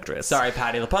Best Actress. Sorry,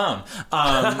 Patti LuPone.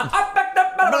 I backed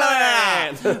up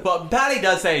Well, Patty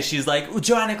does say, she's like,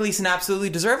 Joanna Gleason absolutely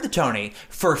deserved the Tony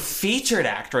for featured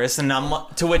actress, and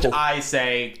to which I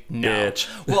say, no. Bitch.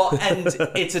 Well, and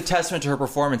it's a testament to her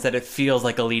performance that it feels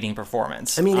like a leading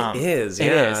performance. I mean, it is, yeah.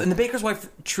 It is. And The Baker's Wife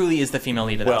truly is the female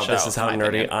lead of that show. Well, this is how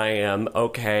nerdy I am.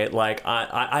 Okay, like,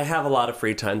 I have a lot of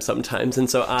free time sometimes, and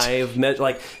so I've met,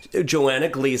 like, Joanna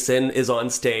Gleason is on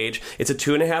stage. It's a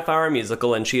 2.5-hour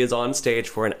musical, and she is on stage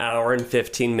for an hour and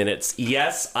 15 minutes.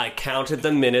 Yes, I counted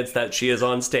the minutes that she is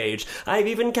on stage. I've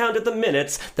even counted the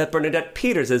minutes that Bernadette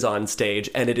Peters is on stage,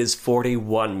 and it is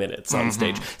 41 minutes on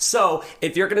stage. So,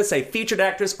 if you're going to say featured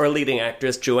actress or leading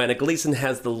actress, Joanna Gleason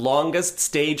has the longest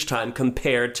stage time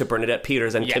compared to Bernadette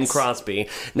Peters and Kim Crosby.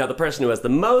 Now, the person who has the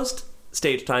most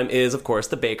stage time is, of course,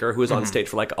 the Baker, who is on stage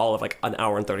for like all of like an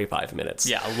hour and 35 minutes.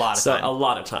 Yeah, a lot of time. So, a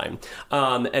lot of time.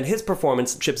 And his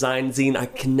performance, Chip Zien, I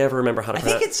can never remember how to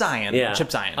pronounce it. I think it's Zion. Yeah. Chip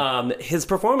Zien. His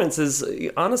performance is,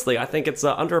 honestly, I think it's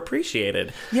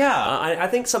underappreciated. Yeah. I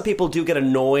think some people do get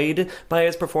annoyed by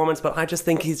his performance, but I just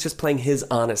think he's just playing his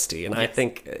honesty, and I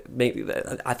think maybe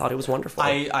I thought it was wonderful.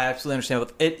 I absolutely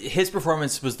understand. His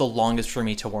performance was the longest for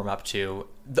me to warm up to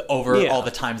over all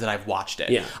the times that I've watched it.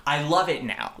 Yeah. I love it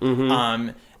now.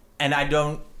 And I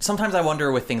don't... Sometimes I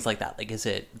wonder with things like that, like, is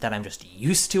it that I'm just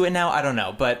used to it now? I don't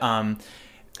know. But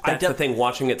that's the thing,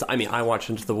 watching it. I mean, I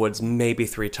watch Into the Woods maybe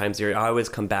 3 times a year. I always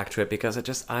come back to it because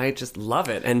I just love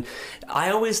it. And I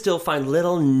always still find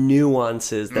little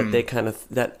nuances that they kind of...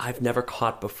 that I've never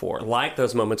caught before. Like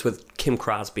those moments with Kim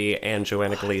Crosby and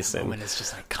Joanna Gleason. That moment is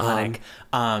just iconic.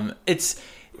 It's...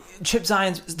 Chip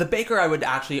Zien's The Baker, I would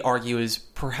actually argue, is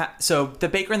perhaps... So, The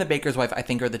Baker and The Baker's Wife, I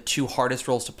think, are the 2 hardest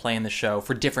roles to play in the show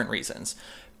for different reasons.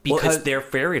 Because it's their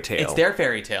fairy tale. It's their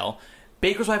fairy tale.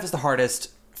 Baker's Wife is the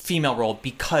hardest female role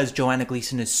because Joanna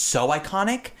Gleason is so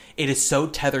iconic. It is so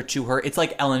tethered to her. It's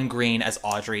like Ellen Greene as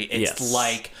Audrey. It's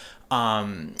like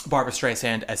Barbara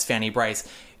Streisand as Fanny Bryce.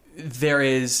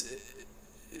 They've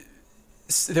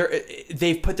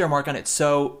put their mark on it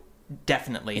so...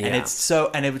 definitely, and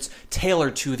it was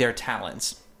tailored to their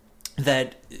talents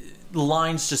that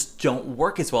lines just don't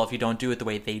work as well if you don't do it the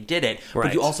way they did it.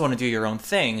 But you also want to do your own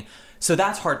thing, so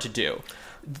that's hard to do.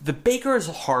 The Baker is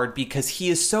hard because he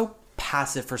is so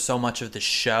passive for so much of the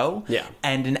show. Yeah,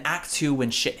 and in Act 2, when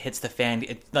shit hits the fan,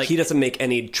 he doesn't make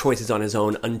any choices on his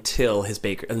own until his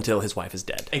wife is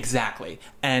dead. Exactly,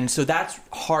 and so that's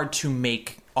hard to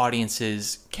make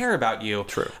audiences care about you.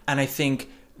 True, and I think.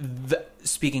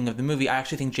 Speaking of the movie, I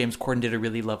actually think James Corden did a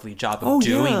really lovely job of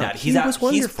doing that.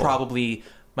 He's probably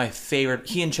my favorite.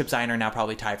 He and Chip Zien are now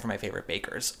probably tied for my favorite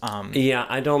Bakers.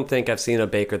 I don't think I've seen a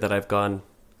Baker that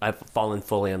I've fallen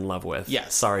fully in love with.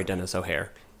 Yes. Sorry, Dennis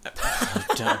O'Hare.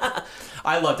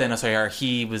 I love Dennis O'Hare.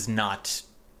 He was not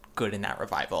good in that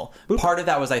revival. Part of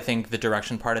that was, I think, the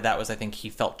direction. Part of that was, I think, he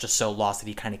felt just so lost that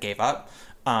he kind of gave up.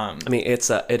 I mean, it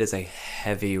is a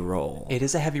heavy role. It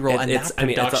is a heavy role, and that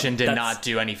production did not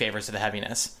do any favors to the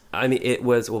heaviness. I mean, it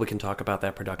was... Well, we can talk about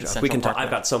that production. We can talk. I've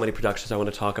got so many productions I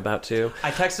want to talk about, too. I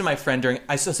texted my friend during...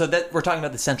 So that we're talking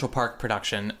about the Central Park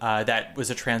production. That was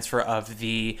a transfer of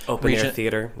the... Open-air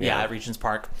theater. Yeah, Regent's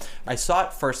Park. I saw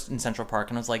it first in Central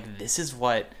Park, and I was like, this is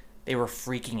what they were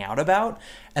freaking out about?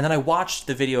 And then I watched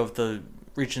the video of the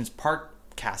Regent's Park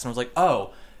cast, and I was like,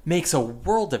 oh... makes a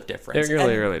world of difference. It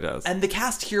really does. And the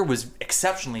cast here was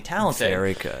exceptionally talented.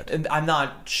 Very good. And I'm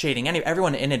not shading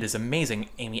everyone in it is amazing.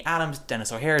 Amy Adams,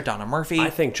 Dennis O'Hare, Donna Murphy. I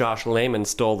think Josh Lehman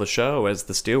stole the show as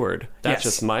the steward. That's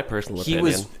just my personal opinion.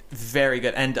 He was very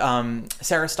good. And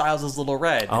Sarah Stiles as Little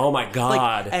Red. Oh my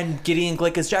God. And Gideon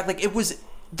Glick as Jack. It was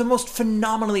the most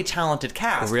phenomenally talented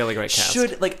cast. A really great cast.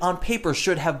 On paper,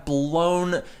 should have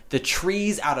blown the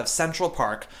trees out of Central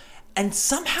Park. And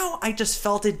somehow I just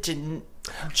felt it didn't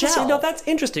gel. See, no, that's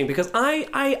interesting because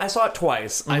I saw it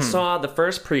twice. I saw the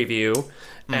first preview,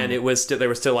 and it was they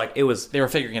were still like they were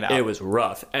figuring it out. It was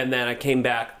rough, and then I came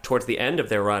back towards the end of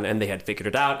their run, and they had figured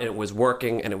it out, and it was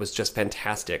working, and it was just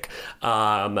fantastic.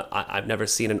 I've never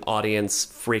seen an audience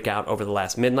freak out over The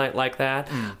Last Midnight like that.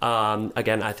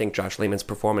 Again, I think Josh Lehman's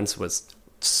performance was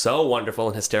so wonderful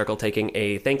and hysterical, taking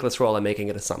a thankless role and making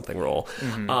it a something role.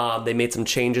 They made some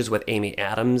changes with Amy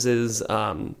Adams's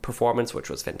performance, which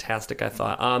was fantastic, I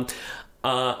thought.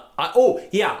 I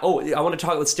want to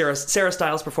talk with Sarah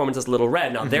Stiles' performance as Little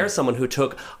Red. Now, there's someone who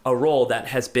took a role that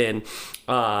has been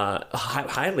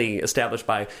highly established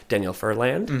by Danielle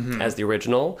Furland as the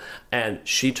original, and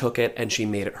she took it and she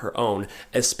made it her own,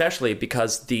 especially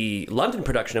because the London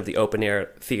production of the open-air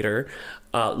theater,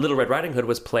 Little Red Riding Hood,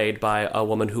 was played by a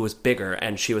woman who was bigger,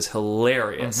 and she was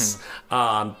hilarious.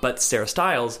 But Sarah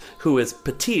Stiles, who is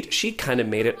petite, she kind of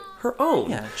made it her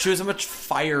own. Yeah, she was a much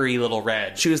fiery little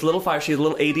red. She was a little fire. She had a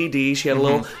little ADD. She had a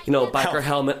little, biker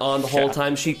helmet on the whole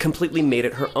time. She completely made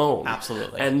it her own.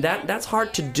 Absolutely. And that's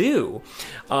hard to do.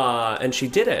 And she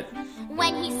did it.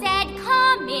 When he said,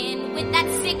 come in with that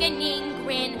sickening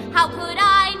grin, how could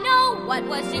I know what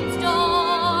was in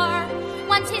store?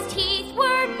 Once his teeth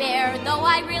were bare, though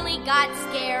I really got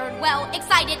scared. Well,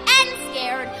 excited and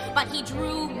scared, but he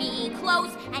drew me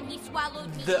close and he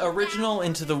swallowed me. The original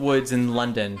Into the Woods in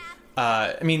London,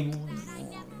 the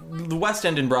West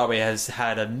End and Broadway has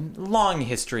had a long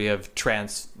history of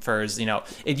transfers.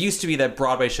 It used to be that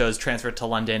Broadway shows transferred to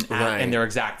London in their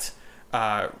exact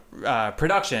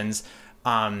productions.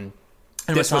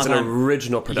 This was an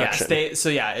original production. Yes,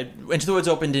 Into the Woods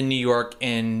opened in New York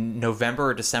in November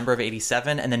or December of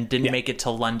 '87, and then didn't make it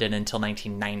to London until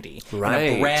 1990. Right,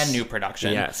 in a brand new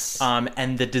production. Yes,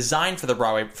 and the design for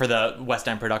the West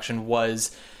End production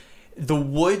was. The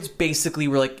woods basically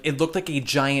were it looked like a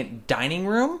giant dining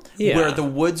room where the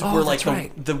woods were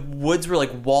the woods were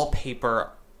like wallpaper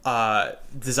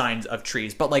designs of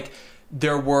trees, but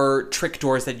there were trick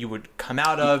doors that you would come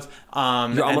out of.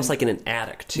 You're almost like in an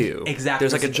attic too. Exactly.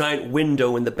 There's a giant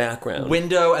window in the background.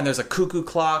 And there's a cuckoo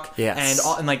clock. Yes.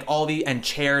 And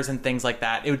chairs and things like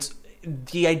that.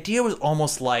 The idea was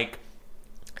almost like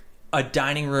a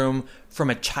dining room from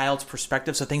a child's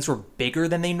perspective, so things were bigger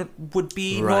than they would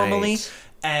be normally.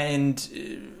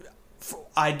 And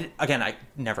I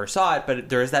never saw it, but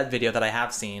there is that video that I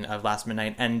have seen of Last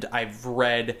Midnight, and I've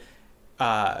read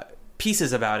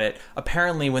pieces about it.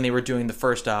 Apparently, when they were doing the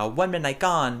first When Midnight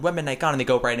Gone, and they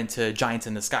go right into Giants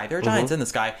in the Sky. There are giants in the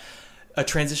sky. A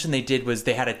transition they did was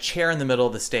they had a chair in the middle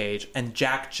of the stage, and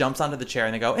Jack jumps onto the chair,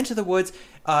 and they go into the woods,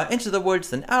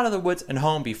 then out of the woods, and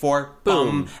home before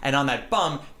boom. And on that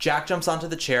bum, Jack jumps onto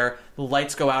the chair, the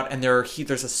lights go out, and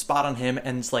there's a spot on him,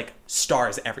 and it's like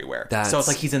stars everywhere. So it's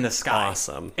like he's in the sky.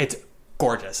 Awesome. It's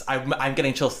gorgeous. I'm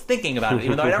getting chills thinking about it,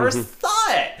 even though I never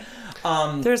saw it.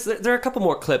 There are a couple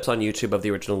more clips on YouTube of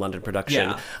the original London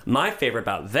production. Yeah. My favorite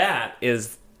about that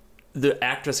is the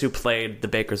actress who played the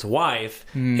baker's wife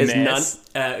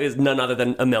is none other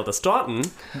than Imelda Staunton.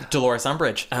 Dolores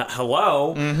Umbridge.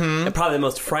 Hello. Mm-hmm. Probably the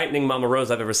most frightening Mama Rose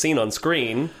I've ever seen on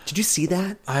screen. Did you see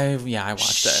that? I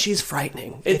watched it. She's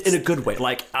frightening. In a good way.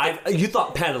 You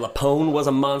thought Patti LuPone was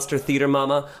a monster theater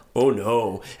mama? Oh,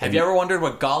 no. Have you ever wondered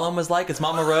what Gollum was like as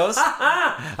Mama Rose?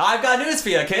 I've got news for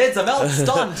you, kids. Imelda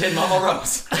Staunton did Mama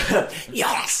Rose. You're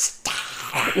a star.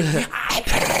 I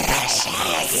precious.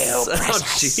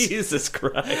 Oh, Jesus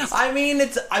Christ. I mean,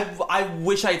 I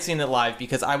wish I'd seen it live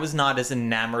because I was not as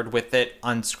enamored with it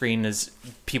on screen as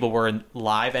people were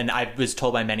live, and I was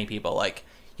told by many people,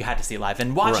 you had to see it live.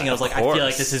 And watching it, I was like, I feel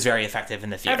like this is very effective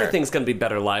in the theater. Everything's going to be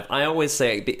better live. I always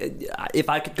say, if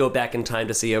I could go back in time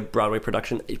to see a Broadway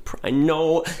production, I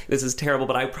know this is terrible,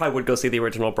 but I probably would go see the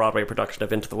original Broadway production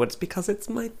of Into the Woods because it's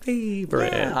my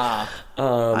favorite. Yeah.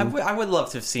 I would love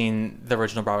to have seen the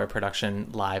original Broadway production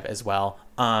live as well.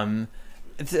 And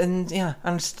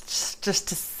just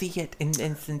to see it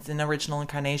in original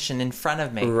incarnation in front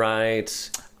of me. Right.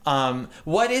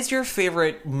 What is your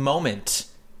favorite moment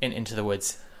in Into the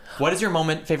Woods? What is your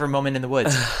favorite moment in the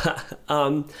woods?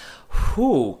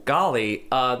 Golly.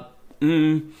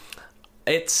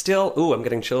 It's still... I'm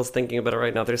getting chills thinking about it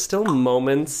right now. There's still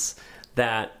moments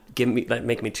that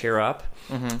make me tear up.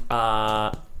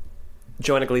 Mm-hmm.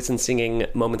 Joanna Gleason singing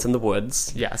Moments in the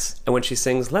Woods. Yes. And when she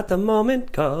sings, let the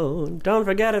moment go, don't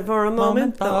forget it for a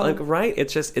moment though. Right?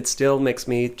 It still makes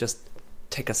me just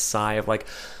take a sigh of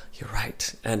you're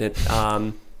right. And it...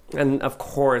 And of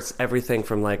course, everything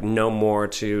from No More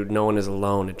to No One Is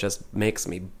Alone, it just makes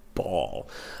me bawl.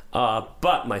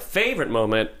 But my favorite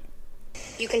moment...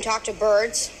 You can talk to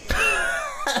birds.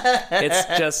 It's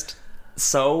just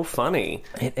so funny.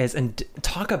 It is. And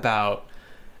talk about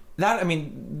that. I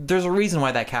mean, there's a reason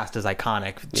why that cast is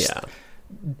iconic.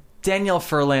 Danielle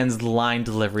Furlan's line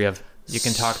delivery of "You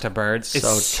can talk to birds." It's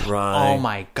so dry. Oh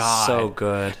my God. So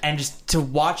good. And just to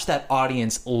watch that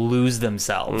audience lose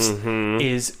themselves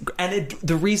is... And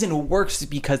the reason it works is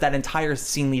because that entire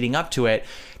scene leading up to it,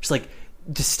 just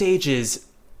the stage is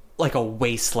like a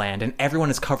wasteland and everyone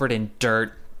is covered in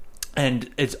dirt and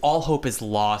it's all hope is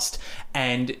lost.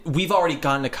 And we've already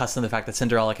gotten accustomed to the fact that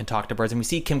Cinderella can talk to birds, and we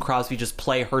see Kim Crosby just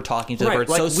play her talking to the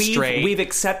birds straight. We've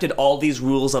accepted all these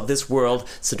rules of this world.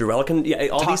 Cinderella can...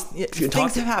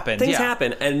 things have happened. Things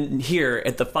happen. And here,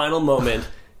 at the final moment...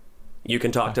 You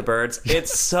can talk to birds.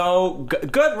 It's so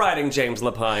good writing, James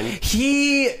Lapine.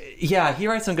 He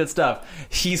writes some good stuff.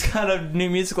 He's got a new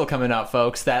musical coming out,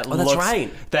 folks. That's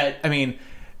right.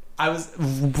 I was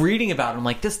reading about it, I'm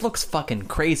like, this looks fucking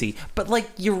crazy. But, like,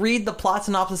 you read the plot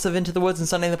synopsis of Into the Woods and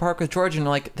Sunday in the Park with George, and you're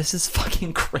like, this is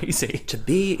fucking crazy. To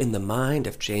be in the mind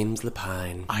of James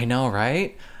Lapine. I know,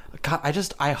 right? God,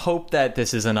 I hope that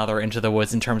this is another Into the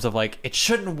Woods in terms of, like, it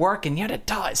shouldn't work, and yet it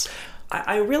does.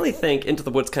 I really think Into the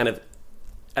Woods kind of,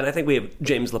 and I think we have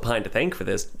James Lapine to thank for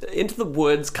this, Into the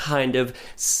Woods kind of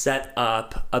set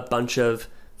up a bunch of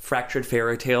fractured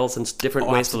fairy tales and different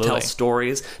ways to tell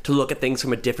stories, to look at things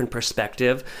from a different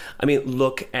perspective. I mean,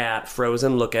 look at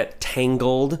Frozen, look at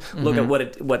Tangled, look at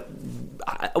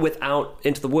without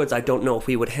Into the Woods, I don't know if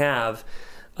we would have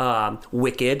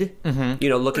Wicked,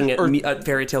 looking at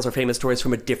fairy tales or famous stories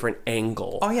from a different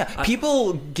angle. Oh, yeah.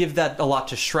 People give that a lot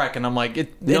to Shrek, and I'm like...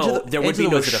 there would be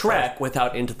no Shrek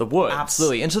without Into the Woods.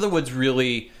 Absolutely. Into the Woods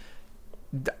really...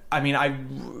 I mean,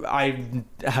 I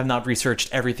have not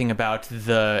researched everything about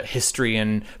the history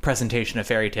and presentation of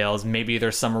fairy tales. Maybe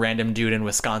there's some random dude in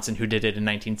Wisconsin who did it in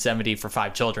 1970 for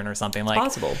 5 children or something. Like,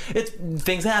 possible.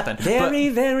 Things happen.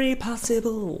 Very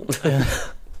possible.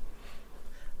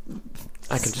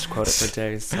 I can just quote it for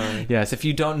days. Sorry. Yes, if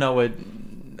you don't know what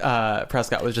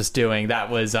Prescott was just doing, that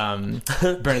was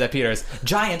Bernadette Peters.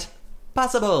 Giant.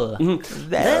 Possible.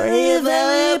 Very,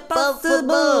 very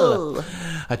possible.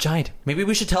 A giant. Maybe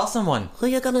we should tell someone. Who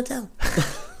you gonna tell?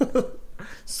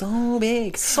 So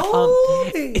big.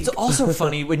 Big. It's also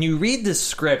funny when you read the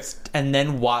script and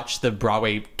then watch the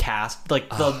Broadway cast, like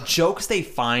the jokes they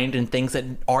find and things that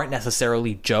aren't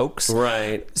necessarily jokes.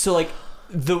 Right. So like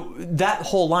that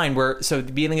whole line where, so at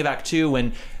the beginning of Act 2,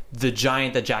 when the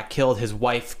giant that Jack killed, his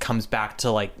wife comes back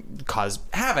to like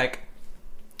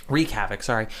wreak havoc,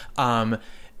 sorry.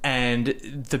 And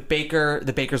the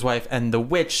baker's wife and the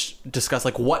witch discuss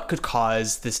like what could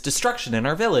cause this destruction in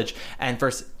our village. And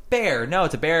first, bear. No,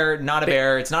 it's a bear, not a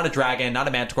bear. It's not a dragon, not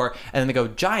a manticore. And then they go,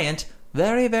 giant,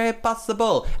 very, very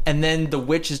possible. And then the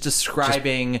witch is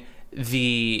describing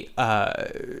the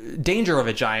danger of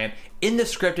a giant. In the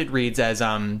script, it reads as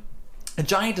a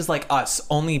giant is like us,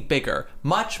 only bigger,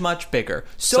 much, much bigger.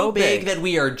 So big that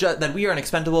we are an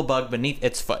expendable bug beneath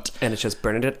its foot. And it's just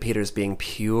Bernadette Peters being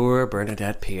pure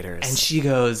Bernadette Peters. And she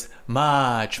goes,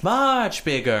 much, much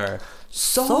bigger.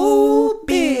 So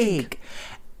big.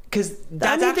 Because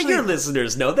that's I think your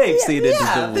listeners know they've seen Into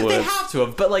the Woods. They have to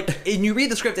have. But like, and you read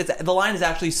the script, the line is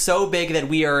actually so big that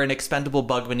we are an expendable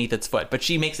bug beneath its foot. But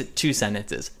she makes it 2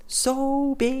 sentences.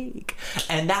 So big.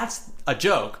 And that's a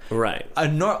joke. Right.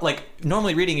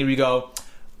 Normally reading it, we go,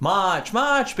 much,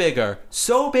 much bigger.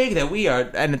 So big that we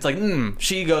are, and it's like,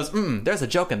 she goes, there's a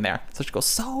joke in there. So she goes,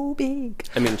 so big.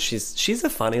 I mean, she's a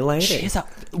funny lady.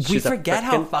 We forget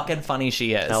how fucking funny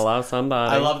she is. Hello,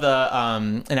 somebody. I love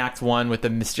the, in Act 1 with the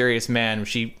mysterious man, where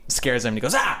she scares him and he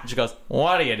goes, ah! And she goes,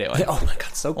 what are you doing? Oh my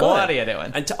God, so good. What are you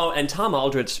doing? And Tom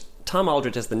Aldridge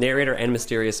as the narrator and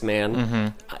mysterious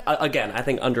man, again, I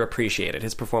think underappreciated.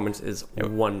 His performance is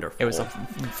wonderful. It was a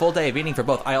full day of eating for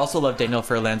both. I also love Daniel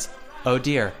Furlan's, oh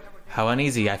dear, how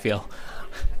uneasy I feel.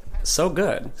 So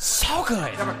good. So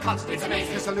good. There were constants and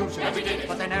making solutions, and we did it,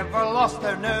 but they never lost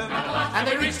their nerve, and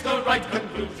they reached the right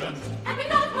conclusions. And we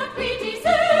got what we deserve.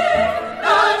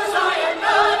 Not a sigh and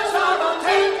not a sorrow,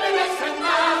 tenderness and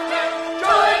laughter,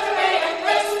 joy today and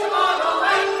bliss tomorrow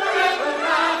and forever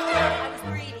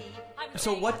after.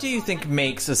 So what do you think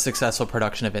makes a successful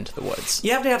production of Into the Woods?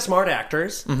 You have to have smart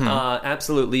actors.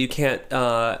 Absolutely. You can't...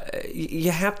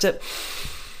 you have to...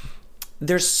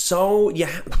 There's so...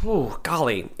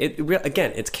 golly.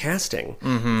 Again, it's casting.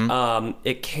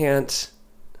 It can't...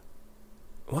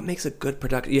 What makes a good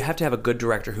production? You have to have a good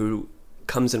director who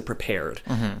comes in prepared,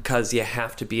 because you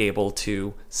have to be able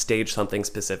to stage something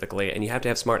specifically, and you have to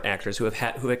have smart actors who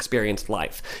have experienced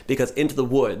life, because Into the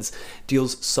Woods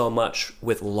deals so much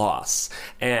with loss.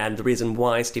 And the reason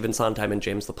why Stephen Sondheim and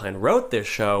James Lapine wrote this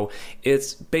show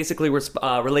is basically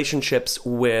relationships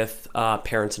with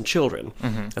parents and children.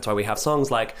 That's why we have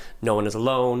songs like No One Is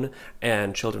Alone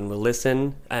and Children Will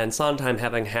Listen, and Sondheim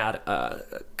having had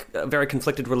a very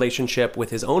conflicted relationship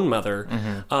with his own mother,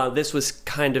 this was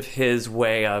kind of his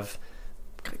way of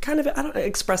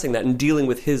expressing that and dealing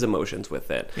with his emotions with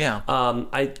it. Yeah.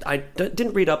 I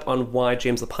didn't read up on why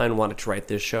James Lapine wanted to write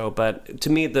this show, but to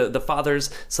me, the father's,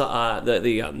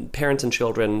 the parents and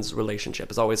children's relationship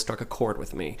has always struck a chord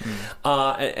with me.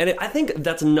 I think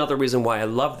that's another reason why I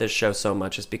love this show so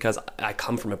much, is because I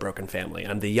come from a broken family.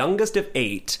 I'm the youngest of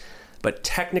 8, but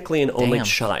technically an only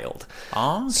child.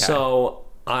 Oh, okay. So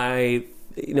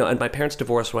and my parents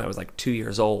divorced when I was like 2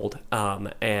 years old,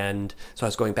 and so I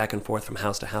was going back and forth from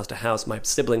house to house to house. My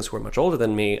siblings who were much older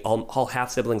than me, all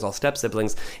half siblings, all step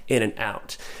siblings, in and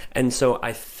out. And so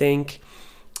I think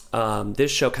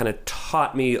this show kind of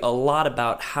taught me a lot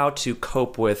about how to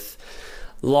cope with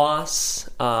loss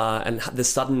and the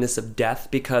suddenness of death,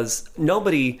 because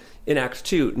nobody in Act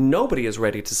 2, nobody is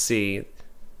ready to see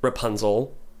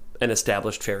Rapunzel, an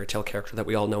established fairy tale character that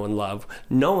we all know and love.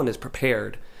 No one is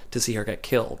prepared to see her get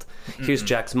killed. Here's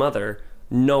Jack's mother.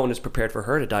 No one is prepared for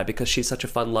her to die because she's such a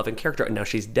fun, loving character, and now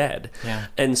she's dead. Yeah.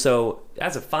 And so,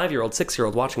 as a 5-year-old,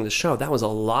 6-year-old watching the show, that was a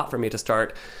lot for me to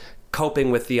start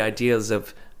coping with the ideas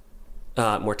of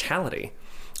mortality.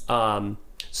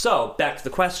 So, back to the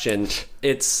question,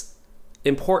 it's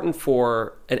important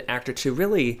for an actor to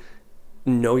really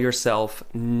know yourself,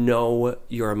 know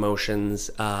your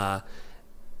emotions.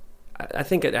 I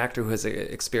think an actor who has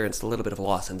experienced a little bit of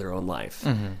loss in their own life,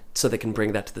 so they can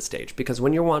bring that to the stage. Because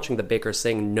when you're watching The Baker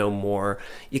sing No More,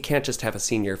 you can't just have a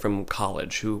senior from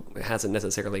college who hasn't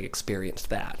necessarily experienced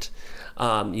that.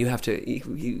 You have to,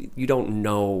 you don't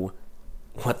know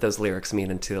what those lyrics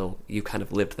mean until you kind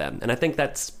of lived them. And I think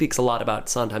that speaks a lot about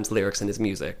Sondheim's lyrics in his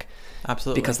music.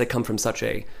 Absolutely. Because they come from such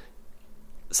a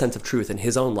sense of truth in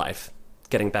his own life,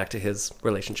 getting back to his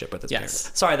relationship with his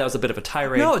parents. Sorry, that was a bit of a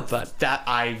tirade. No, but that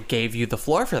I gave you the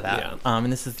floor for that. Yeah.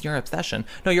 And this is your obsession.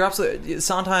 No, you're absolutely...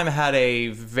 Sondheim had a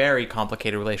very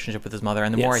complicated relationship with his mother,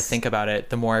 and the more I think about it,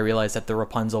 the more I realize that the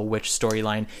Rapunzel witch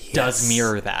storyline does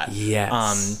mirror that.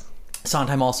 Yes.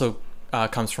 Sondheim also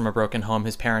comes from a broken home.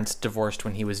 His parents divorced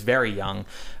when he was very young.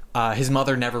 His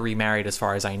mother never remarried, as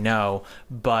far as I know,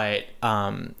 but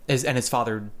his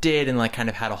father did, and like kind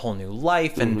of had a whole new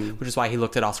life, and which is why he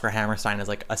looked at Oscar Hammerstein as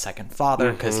like a second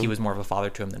father, because he was more of a father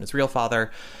to him than his real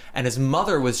father. And his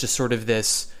mother was just sort of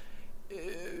this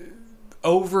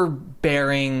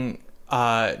overbearing,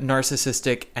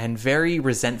 narcissistic, and very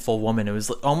resentful woman. It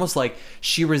was almost like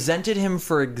she resented him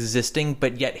for existing,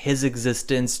 but yet his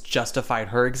existence justified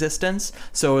her existence.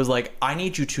 So it was like, I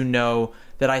need you to know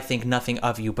that I think nothing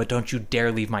of you, but don't you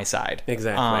dare leave my side.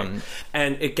 Exactly.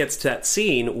 And it gets to that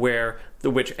scene where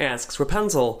the witch asks,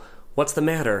 Rapunzel, what's the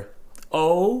matter?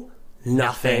 Oh,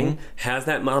 nothing. Has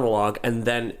that monologue, and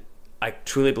then I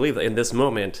truly believe that in this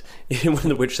moment, when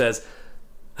the witch says,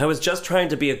 I was just trying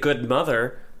to be a good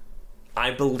mother, I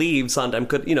believe Sondheim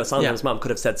could, Sondheim's mom could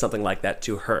have said something like that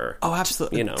to her. Oh,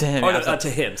 absolutely. To him. Or to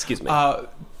him, excuse me.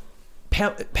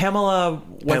 Pamela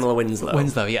Winslow.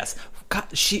 Winslow, yes. God,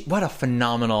 what a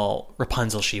phenomenal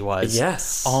Rapunzel she was.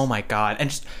 Yes. Oh my God.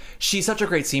 And she's such a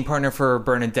great scene partner for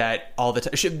Bernadette all the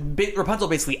time. Rapunzel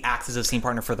basically acts as a scene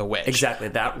partner for the witch. Exactly.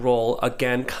 That role,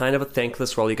 again, kind of a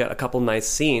thankless role. You got a couple nice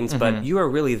scenes, but you are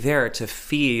really there to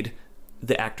feed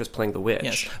the actress playing the witch.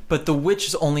 Yes. But the witch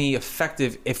is only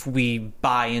effective if we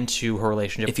buy into her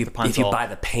relationship with Rapunzel. If you buy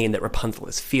the pain that Rapunzel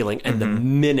is feeling, and the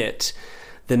minute,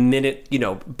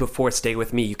 before Stay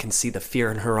With Me, you can see the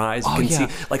fear in her eyes. You can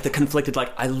see, like, the conflicted,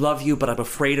 like, I love you, but I'm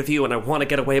afraid of you, and I want to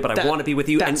get away, but I want to be with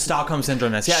you. And Stockholm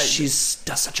Syndrome. Yeah. She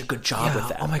does such a good job with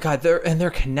that. Oh, my God.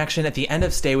 Their connection at the end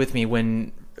of Stay With Me,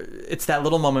 when it's that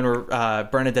little moment where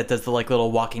Bernadette does the, like,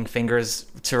 little walking fingers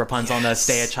to Rapunzel on the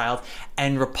Stay a Child,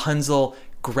 and Rapunzel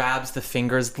grabs the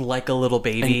fingers like a little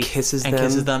baby and kisses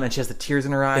them, and she has the tears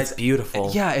in her eyes. It's beautiful.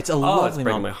 Yeah, it's a lovely it's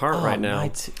breaking my heart right now.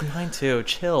 Mine too.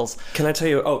 Chills. Can I tell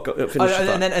you? Go finish your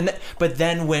thought. But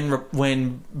then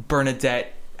when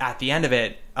Bernadette at the end of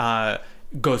it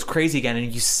goes crazy again,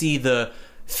 and you see the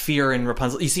fear in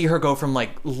Rapunzel, you see her go from like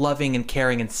loving and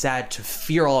caring and sad to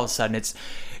fear all of a sudden.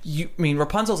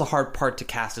 Rapunzel's a hard part to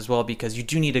cast as well, because you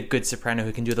do need a good soprano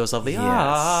who can do those lovely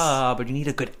but you need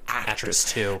a good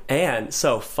actress too. And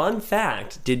so, fun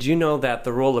fact, did you know that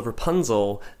the role of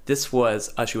Rapunzel, this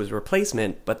was, she was a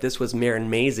replacement, but this was Marin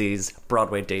Mazie's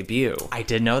Broadway debut. I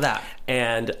did know that.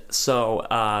 And so,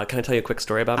 can I tell you a quick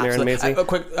story about Marin Mazzie?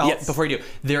 Before you do,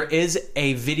 there is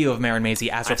a video of Marin Mazzie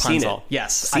as Rapunzel. I've seen it.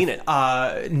 Yes. Seen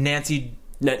it.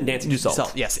 Nancy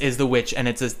Dussault. Yes, is the witch, and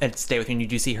it's Stay With Me, and you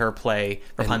do see her play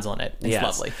Rapunzel in it. It's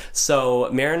lovely.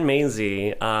 So Marin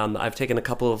Mazzie, I've taken a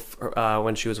couple of,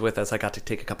 when she was with us, I got to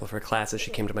take a couple of her classes. She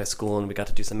came to my school, and we got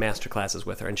to do some master classes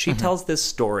with her, and she tells this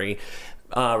story.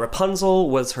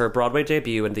 Rapunzel was her Broadway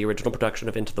debut in the original production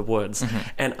of Into the Woods,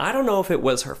 and I don't know if it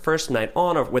was her first night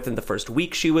on or within the first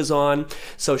week she was on.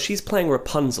 So she's playing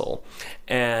Rapunzel,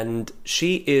 and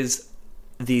she is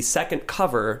the second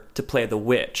cover to play the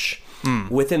witch.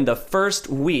 Within the first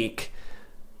week,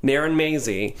 Marin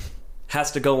Mazzie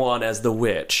has to go on as the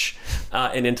witch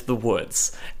in Into the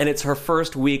Woods. And it's her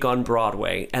first week on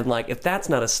Broadway. And, like, if that's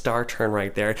not a star turn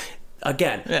right there...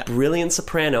 Again, brilliant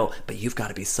soprano, but you've got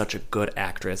to be such a good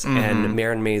actress. And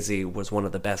Marin Mazzie was one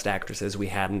of the best actresses we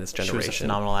had in this generation. She was a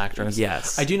phenomenal actress.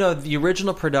 Yes. I do know the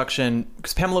original production,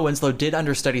 because Pamela Winslow did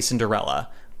understudy Cinderella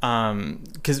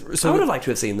Because I would have liked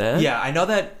to have seen that. Yeah, I know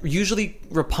that usually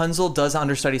Rapunzel does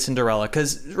understudy Cinderella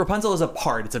because Rapunzel is a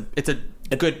part. It's a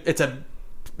good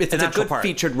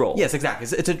featured role. Yes, exactly.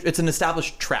 It's an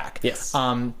established track. Yes.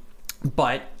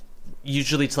 But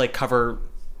usually to like cover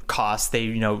costs, they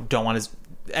don't want to,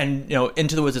 and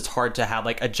Into the Woods, it's hard to have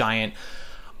like a giant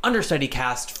understudy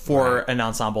cast for an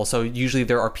ensemble. So usually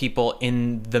there are people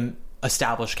in the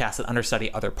established cast that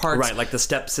understudy other parts. Right, like the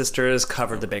stepsisters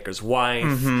covered the baker's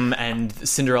wife. And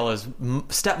Cinderella's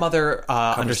stepmother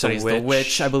understudies the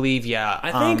witch, I believe. Yeah.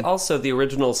 I think also the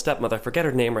original stepmother, I forget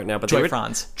her name right now, but Joy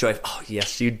Franz. Oh,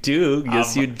 yes, you do.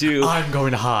 Yes, you do. I'm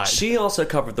going to hide. She also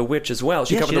covered the witch as well.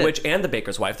 She covered the witch and the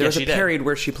baker's wife. There was a period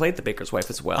where she played the baker's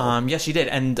wife as well. Yes, she did.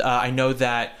 And I know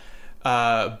that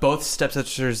both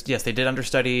stepsisters, yes, they did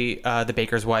understudy the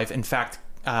baker's wife. In fact,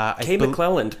 Kay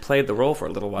McClelland played the role for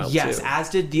a little while, too. Yes, as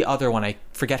did the other one. I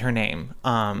forget her name.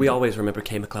 We always remember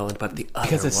Kay McClelland, but the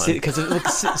other one. Because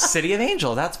it's like City of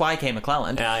Angels. That's why Kay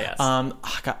McClelland. Yes.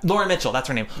 Lauren Mitchell, that's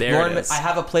her name. It is. I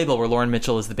have a playbill where Lauren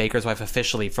Mitchell is the baker's wife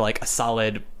officially for like a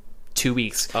solid 2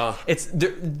 weeks. It's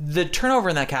the turnover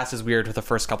in that cast is weird for the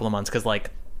first couple of months because like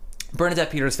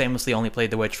Bernadette Peters famously only played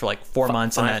the witch for like 4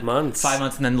 months. 5 months. 5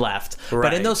 months and then left. Right.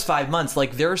 But in those 5 months,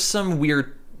 like there's some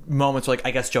weird moments where, like,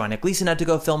 I guess Joanna Gleason had to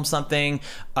go film something,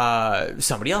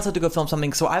 somebody else had to go film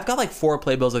something, so I've got like 4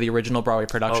 playbills of the original Broadway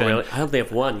production. Oh really? I only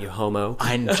have 1, you homo.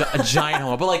 I'm a giant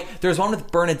homo. But like there's one with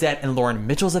Bernadette and Lauren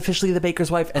Mitchell's officially the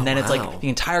baker's wife, and then it's like the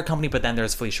entire company, but then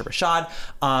there's Felicia Rashad,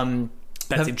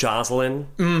 Betsy Jocelyn.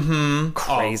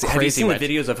 Crazy. Have you seen witch. the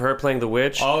videos of her playing the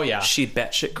witch? Oh yeah, she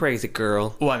batshit crazy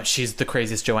girl. Well, I mean, she's the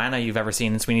craziest Joanna you've ever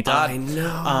seen in Sweeney Todd. I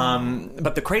know.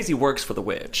 But the crazy works for the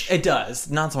witch. It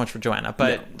does. Not so much for Joanna,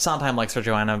 but Sondheim likes for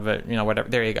Joanna. But whatever.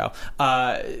 There you go.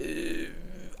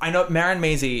 I know Marin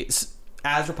Maisie,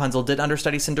 as Rapunzel, did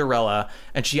understudy Cinderella,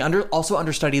 and she also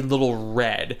understudied Little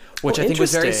Red, which I think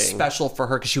was very special for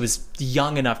her because she was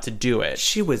young enough to do it.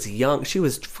 She was young. She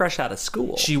was fresh out of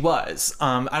school. She was.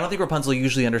 I don't think Rapunzel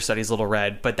usually understudies Little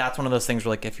Red, but that's one of those things where,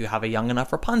 like, if you have a young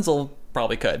enough Rapunzel,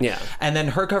 probably could. Yeah. And then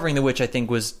her covering the witch, I think,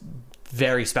 was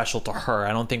very special to her.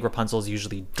 I don't think Rapunzel's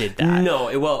usually did that.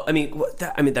 No, well, I mean,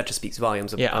 that just speaks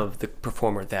volumes of the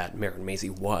performer that Marin Maisie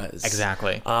was.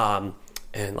 Exactly.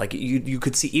 And like you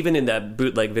could see, even in that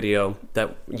bootleg video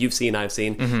that you've seen, I've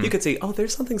seen, you could see, oh,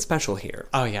 there's something special here.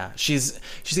 Oh yeah, she's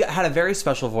had a very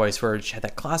special voice where she had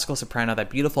that classical soprano, that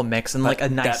beautiful mix, and like a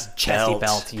nice chesty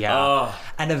belt. Yeah,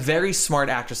 and a very smart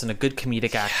actress and a good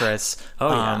comedic actress.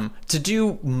 To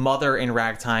do Mother in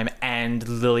Ragtime and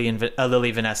Lily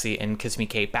Vanessa in Kiss Me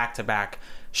Kate back to back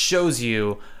shows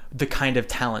you the kind of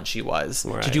talent she was.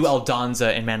 Right. To do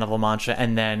Aldonza in Man of La Mancha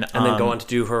and then go on to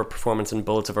do her performance in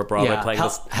Bullets of her Broadway playing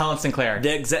Helen Sinclair.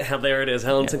 There it is,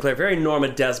 Helen Sinclair. Very Norma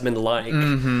Desmond-like.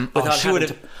 She would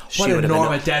have. What a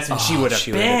Norma Desmond she would have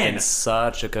been.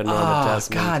 Such a good Norma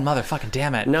Desmond. God, motherfucking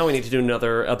damn it! Now we need to do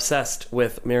another Obsessed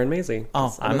with Marin Maisie.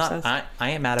 I'm not.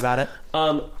 I ain't mad about it.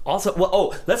 Also,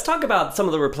 let's talk about some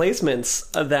of the replacements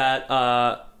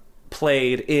that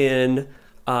played in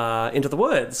Into the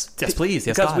Woods. Yes, please.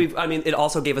 Yes, because it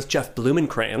also gave us Jeff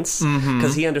Blumenkrantz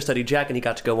because he understudied Jack and he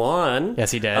got to go on.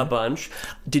 Yes, he did. A bunch.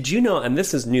 Did you know, and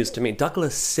this is news to me,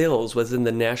 Douglas Sills was in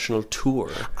the national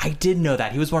tour. I did know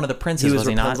that. He was one of the princes, was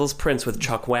he not? He was Rapunzel's prince with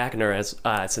Chuck Wagner as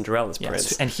Cinderella's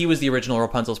prince. And he was the original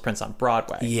Rapunzel's prince on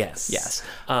Broadway. Yes.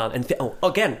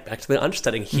 Again, back to the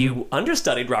understudying. He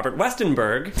understudied Robert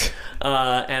Westenberg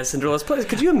as Cinderella's prince.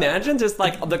 Could you imagine just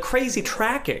like the crazy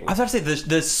tracking? I was about to say,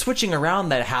 the switching around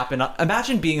that happened.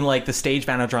 Imagine being like the stage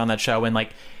manager on that show and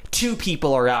like 2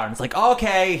 people are out and it's like,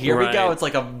 okay, here we go. It's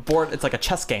like a board. It's like a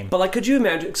chess game. But like, could you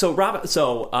imagine? For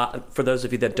those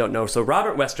of you that don't know, so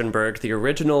Robert Westenberg, the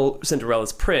original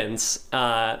Cinderella's prince,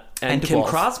 and Kim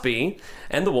Crosby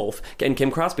and the Wolf and Kim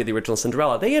Crosby, the original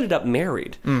Cinderella, they ended up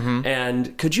married.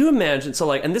 And could you imagine? So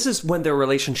like, and this is when their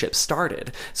relationship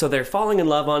started. So they're falling in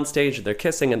love on stage, they're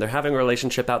kissing, and they're having a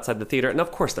relationship outside the theater. And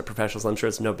of course, they're professionals. I'm sure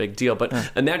it's no big deal. But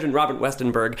imagine Robert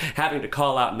Westenberg having to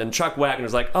call out, and then Chuck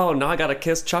Wagner's like, "Oh, now I got to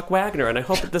kiss Chuck Wagner," and I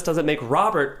hope that this doesn't make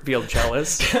Robert feel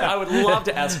jealous. I would love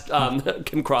to ask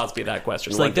Kim Crosby that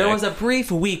question. It's like, there was a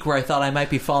brief week where I thought I might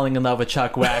be falling in love with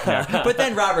Chuck Wagner, but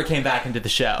then Robert came back into the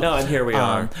show. No, and here we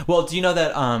are. Well, do you know that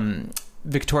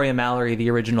Victoria Mallory, the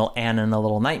original Anne in the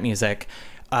Little Night Music,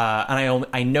 and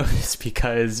I know this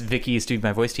because Vicky used to be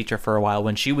my voice teacher for a while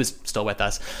when she was still with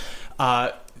us.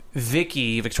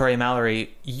 Victoria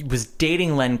Mallory, was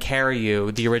dating Len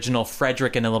Cariou, the original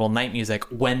Frederick in the Little Night Music,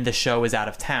 when the show was out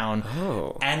of town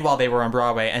and while they were on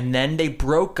Broadway. And then they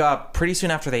broke up pretty soon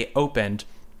after they opened.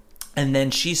 And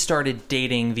then she started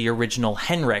dating the original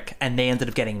Henrik, and they ended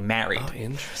up getting married. Oh,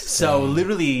 interesting. So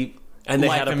literally... And they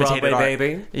had a Broadway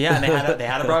baby? Yeah, and they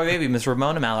had a Broadway baby, Miss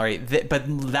Ramona Mallory. But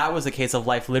that was a case of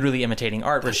life literally imitating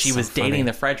art, where she was dating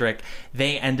the Frederick.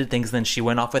 They ended things, and then she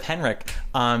went off with Henrik.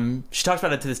 She talks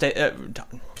about it to this day.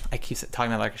 I keep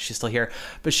talking about it like she's still here.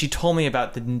 But she told me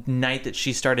about the night that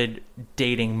she started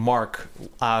dating Mark,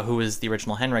 who was the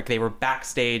original Henrik. They were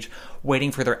backstage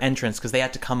waiting for their entrance because they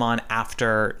had to come on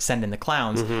after Send in the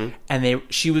Clowns. Mm-hmm. And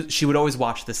she would always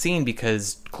watch the scene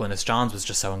because Glynis Johns was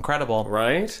just so incredible.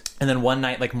 Right. And then one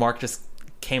night, like, Mark just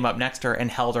came up next to her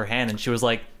and held her hand, and she was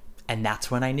like, and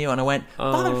that's when I knew. And I went,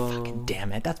 oh, fucking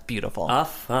damn it, that's beautiful. A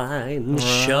fine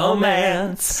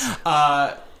showmance.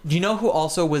 Do you know who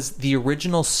also was the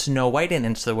original Snow White in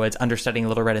Into the Woods, understudying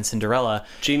Little Red and Cinderella?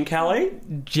 Jean Kelly?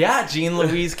 Yeah, Jean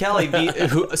Louise Kelly,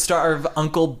 who star of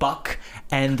Uncle Buck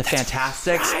and the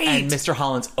Fantastics and Mr.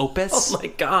 Holland's Opus. Oh my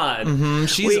God.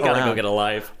 Mm-hmm. We gotta go get a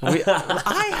life.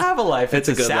 I have a life. It's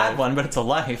a good sad life. one, but it's a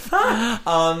life.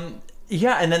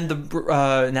 Yeah, and then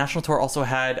the national tour also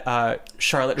had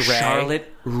Charlotte Rae.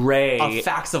 Charlotte Rae. Of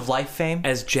Facts of Life fame.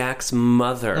 As Jack's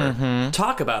mother. Mm-hmm.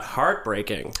 Talk about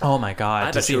heartbreaking. Oh my God.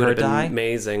 I to bet see she would her have been die.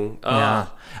 amazing. Oh. Yeah.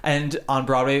 And on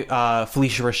Broadway,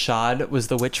 Felicia Rashad was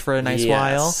the witch for a nice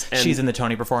while. And she's in the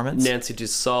Tony performance. Nancy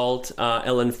Dussault,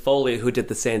 Ellen Foley, who did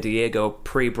the San Diego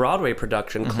pre-Broadway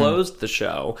production, closed the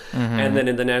show. Mm-hmm. And then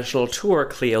in the national tour,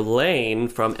 Clea Lane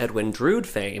from Edwin Drood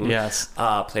fame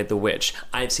played the witch.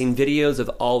 I've seen videos of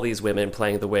all these women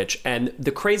playing the witch. And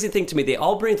the crazy thing to me, they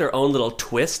all bring their own little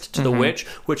twist to the witch,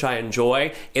 which I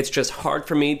enjoy. It's just hard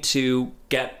for me to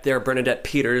get past their Bernadette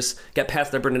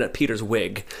Peters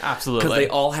wig. Absolutely. Because they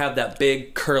all have that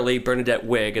big curly Bernadette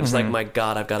wig. And it's like, my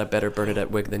God, I've got a better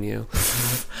Bernadette wig than you.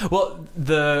 Well,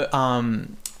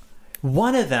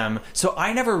 one of them, so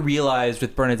I never realized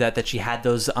with Bernadette that she had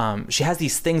those, she has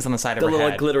these things on the side of her head. The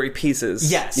little glittery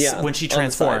pieces. Yes, when she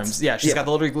transforms. Yeah, she's got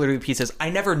the little glittery pieces. I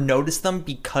never noticed them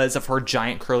because of her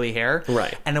giant curly hair.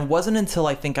 Right. And it wasn't until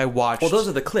I think I watched... Well, those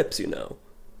are the clips, you know.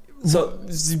 So,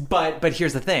 but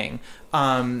here's the thing.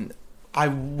 When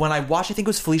I watched, I think it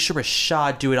was Felicia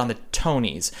Rashad do it on the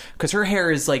Tonys, because her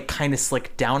hair is like kind of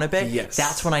slicked down a bit. Yes.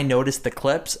 That's when I noticed the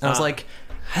clips, and I was like,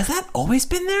 has that always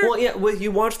been there? Well, yeah. Well, you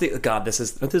watch the this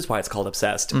is why it's called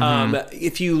Obsessed.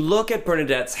 If you look at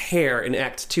Bernadette's hair in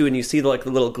Act 2 and you see the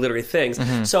little glittery things,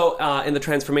 so in the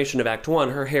transformation of Act 1,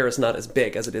 her hair is not as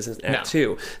big as it is in Act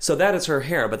 2. So that is her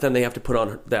hair, but then they have to put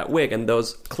on that wig, and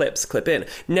those clips clip in.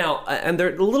 Now, and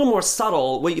they're a little more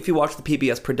subtle if you watch the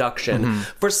PBS production.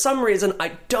 For some reason,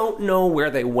 I don't know where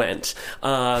they went,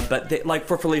 but they, like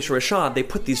for Felicia Rashad, they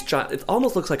put these giant. It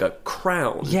almost looks like a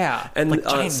crown. Yeah, and like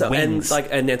giant wings.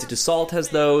 And Nancy Dussault has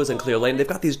those, and Clea Lane. They've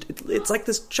got these. It's like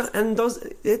this, and those.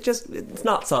 It's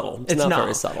not subtle. It's not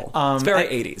very subtle. It's very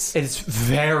 80s. It's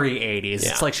very 80s.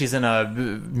 Yeah. It's like she's in a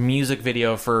music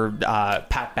video for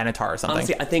Pat Benatar or something.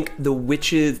 Honestly, I think the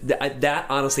witches that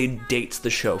honestly dates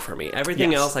the show for me.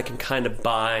 Everything else I can kind of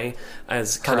buy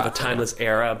as kind of a timeless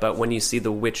era, but when you see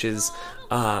the witches.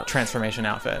 Transformation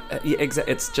outfit.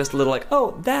 It's just a little like,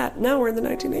 oh, now we're in the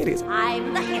 1980s.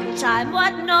 I'm the hitch, I'm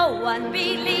what no one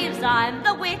believes, I'm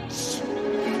the witch.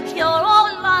 You're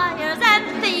all liars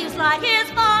and thieves like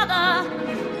his father,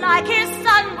 like his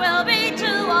son will be too,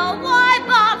 oh why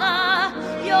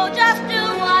bother? You'll just do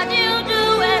what you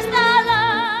do, Estella.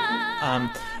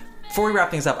 Before we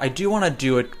wrap things up, I do want to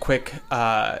do a quick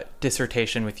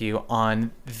dissertation with you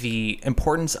on the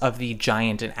importance of the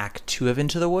giant in Act 2 of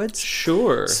Into the Woods.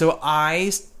 Sure. So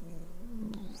I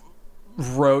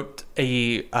wrote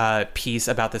a piece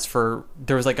about this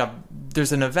there's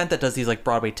an event that does these like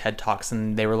Broadway TED Talks,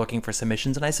 and they were looking for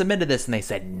submissions, and I submitted this, and they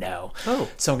said no. Oh.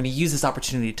 So I'm going to use this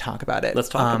opportunity to talk about it. Let's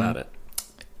talk about it.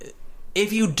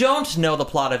 If you don't know the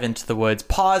plot of Into the Woods,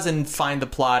 pause and find the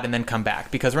plot and then come back,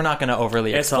 because we're not going to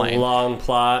overly explain. It's a long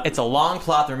plot. It's a long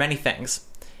plot. There are many things.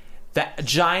 That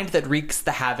giant that wreaks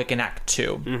the havoc in Act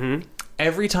 2. Mm-hmm.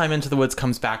 Every time Into the Woods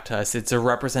comes back to us, it's a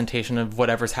representation of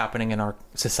whatever's happening in our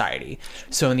society.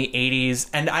 So in the 80s,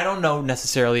 and I don't know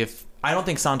necessarily I don't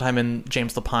think Sondheim and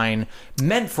James Lapine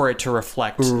meant for it to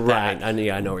reflect right. that. I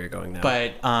know where you're going now.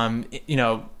 But,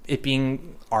 it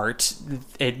being art,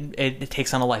 it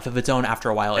takes on a life of its own after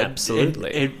a while.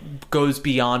 Absolutely. It goes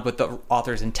beyond what the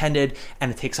authors intended,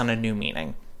 and it takes on a new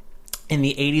meaning. In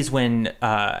the 80s, when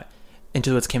Into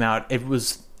the Woods came out, it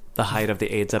was the height of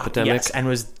the AIDS epidemic. Yes, and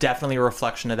was definitely a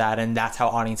reflection of that, and that's how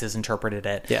audiences interpreted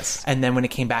it. Yes. And then when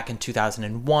it came back in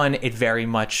 2001, it very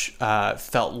much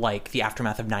felt like the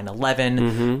aftermath of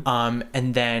 9/11.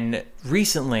 And then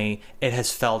recently, it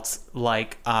has felt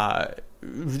like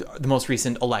the most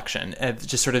recent election.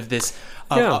 Just sort of this,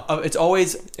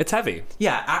 it's heavy.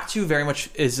 Yeah, Act 2 very much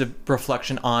is a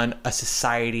reflection on a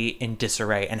society in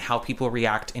disarray and how people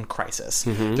react in crisis.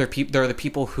 Mm-hmm. There are the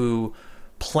people who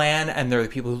plan, and there are the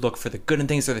people who look for the good in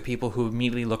things. There are the people who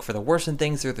immediately look for the worst in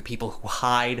things. There are the people who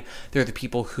hide. There are the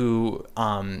people who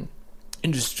and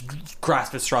just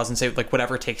grasp at straws and say, like,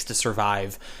 whatever it takes to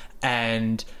survive.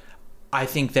 And I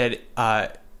think that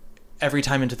every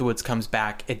time Into the Woods comes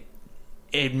back,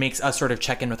 it makes us sort of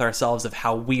check in with ourselves of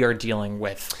how we are dealing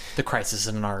with the crisis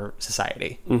in our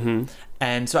society. Mm-hmm.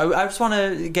 And so I just want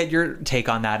to get your take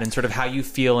on that and sort of how you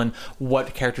feel and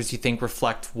what characters you think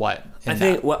reflect what.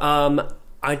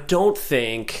 I don't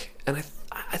think, and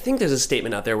I think there's a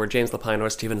statement out there where James Lapine or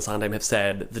Stephen Sondheim have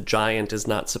said the giant is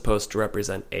not supposed to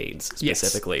represent AIDS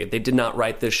specifically. Yes. They did not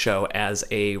write this show as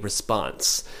a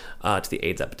response to the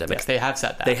AIDS epidemic. Yes, they have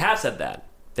said that. They have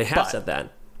said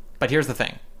that. But here's the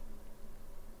thing.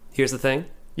 Here's the thing?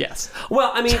 Yes.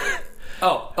 Well, I mean...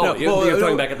 you're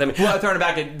throwing back at them. Well, I'm throwing it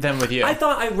back at them with you. I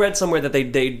thought I read somewhere that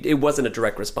it wasn't a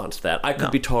direct response to that. I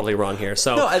could be totally wrong here.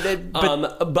 So,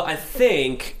 but I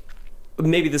think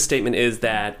maybe the statement is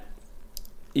that,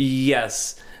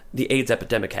 yes, the AIDS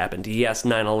epidemic happened. Yes,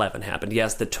 9/11 happened.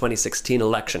 Yes, the 2016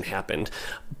 election happened.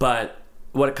 But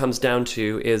what it comes down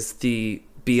to is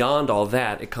beyond all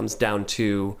that, it comes down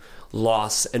to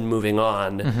loss and moving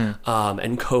on, Mm-hmm.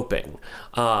 And coping,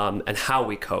 and how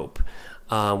we cope.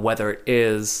 Whether it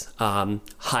is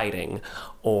hiding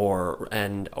or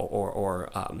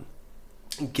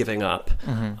giving up,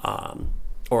 Mm-hmm.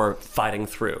 or fighting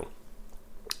through.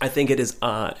 I think it is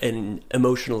an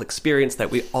emotional experience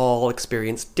that we all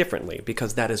experience differently,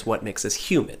 because that is what makes us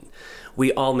human.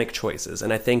 We all make choices,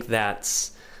 and I think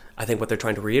what they're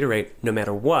trying to reiterate. No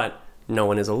matter what, no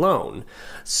one is alone.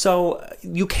 So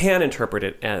you can interpret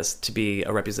it as to be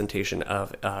a representation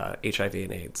of HIV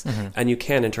and AIDS, Mm-hmm. and you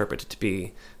can interpret it to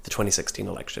be the 2016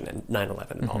 election and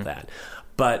 9/11 and all that.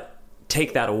 But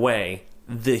take that away,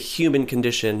 the human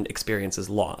condition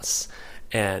experiences loss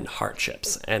and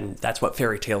hardships, and that's what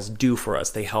fairy tales do for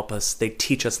us. They help us, they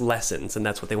teach us lessons, and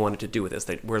that's what they wanted to do with this.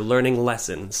 We're learning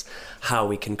lessons, how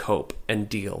we can cope and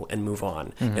deal and move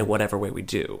on in whatever way we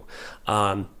do.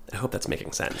 I hope that's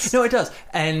making sense. No, it does.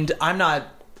 And I'm not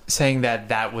saying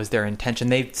that was their intention.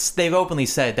 They've openly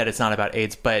said that it's not about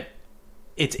AIDS, but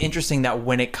it's interesting that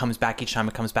when it comes back, each time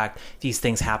it comes back, these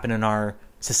things happen in our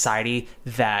society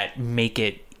that make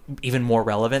it even more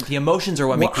relevant. The emotions are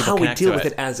what make people connect to it. How we deal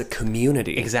with it as a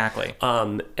community. Exactly.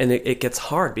 And it gets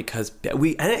hard because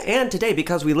and today,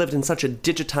 because we lived in such a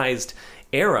digitized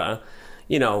era,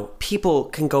 people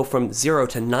can go from 0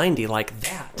 to 90 like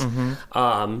that.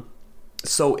 Mm-hmm.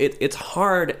 So it's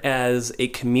hard as a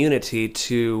community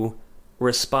to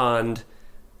respond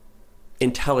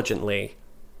intelligently,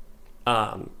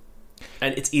 and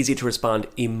it's easy to respond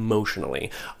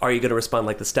emotionally. Are you going to respond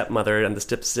like the stepmother and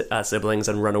the siblings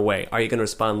and run away? Are you going to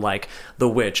respond like the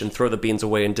witch and throw the beans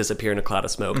away and disappear in a cloud of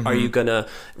smoke? Mm-hmm. Are you going to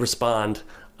respond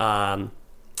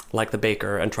like the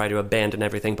baker and try to abandon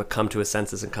everything but come to his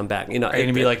senses and come back? Are you going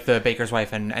to be like the baker's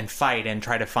wife and fight and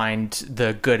try to find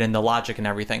the good and the logic and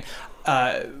everything?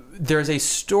 There's a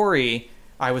story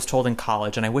I was told in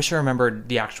college, and I wish I remembered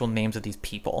the actual names of these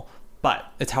people,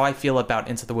 but it's how I feel about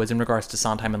Into the Woods in regards to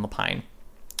Sondheim and Lapine,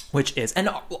 which is, and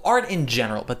art in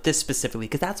general, but this specifically,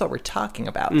 because that's what we're talking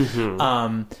about.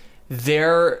 Mm-hmm.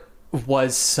 There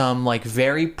was some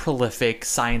very prolific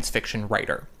science fiction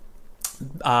writer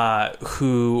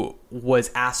who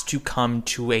was asked to come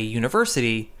to a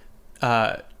university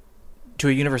and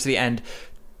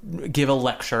give a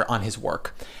lecture on his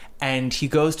work. And he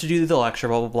goes to do the lecture,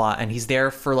 blah, blah, blah, and he's there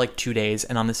for 2 days.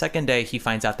 And on the second day, he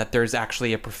finds out that there's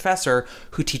actually a professor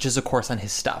who teaches a course on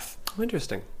his stuff. Oh,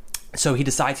 interesting. So he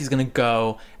decides he's going to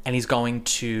go and he's going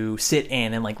to sit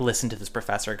in and listen to this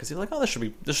professor, because he's like, oh, this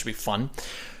should be fun.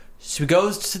 So he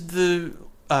goes to the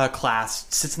class,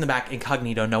 sits in the back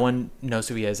incognito. No one knows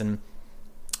who he is. And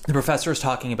the professor is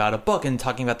talking about a book and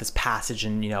talking about this passage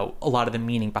and, a lot of the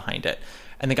meaning behind it.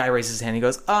 And the guy raises his hand and he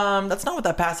goes, that's not what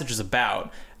that passage is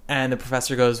about. And the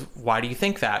professor goes, why do you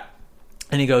think that?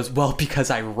 And he goes, well, because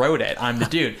I wrote it. I'm the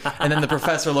dude. And then the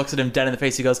professor looks at him dead in the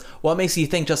face. He goes, what makes you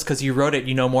think just because you wrote it,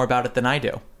 you know more about it than I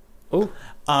do?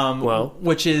 Oh,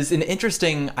 which is an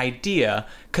interesting idea,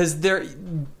 because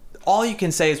all you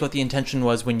can say is what the intention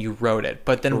was when you wrote it.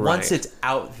 But then once it's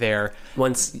out there,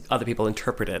 once other people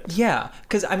interpret it, yeah,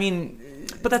 because I mean.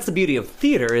 But that's the beauty of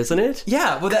theater, isn't it?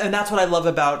 Yeah, well, and that's what I love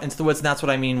about Into the Woods, and that's what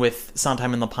I mean with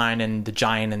Sondheim and Lapine and The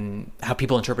Giant, and how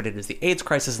people interpret it as the AIDS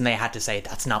crisis, and they had to say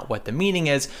that's not what the meaning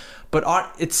is, but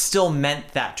it still meant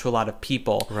that to a lot of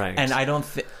people. Right. And I don't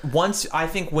I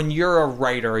think when you're a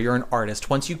writer or you're an artist,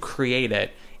 once you create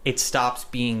it, it stops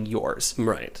being yours.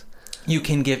 Right. You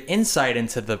can give insight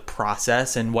into the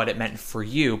process and what it meant for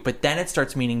you, but then it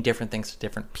starts meaning different things to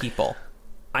different people.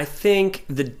 I think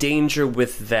the danger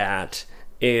with that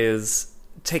is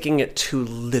taking it too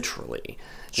literally.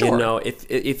 Sure. You know,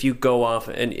 if you go off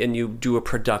and you do a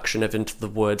production of Into the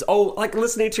Woods, like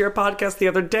listening to your podcast the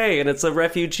other day, and it's a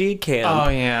refugee camp. Oh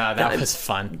yeah, that was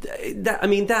fun.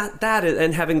 That is,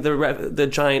 and having the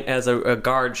giant as a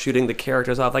guard shooting the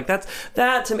characters off, like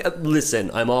that to me. Listen,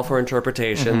 I'm all for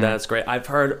interpretation. Mm-hmm. That's great. I've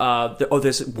heard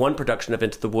there's one production of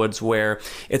Into the Woods where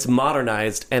it's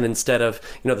modernized, and instead of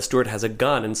the steward has a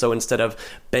gun, and so instead of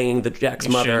banging Jack's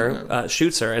mother,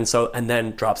 shoots her, and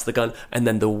then drops the gun, and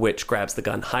then the witch grabs the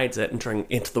gun, hides it, and turning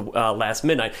into the last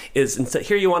midnight is instead,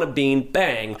 here you want a bean,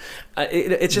 bang.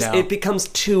 It becomes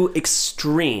too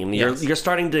extreme. Yes. You're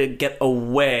starting to get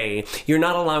away. You're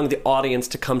not allowing the audience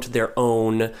to come to their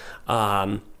own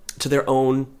judgment,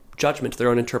 to their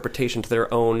own interpretation, to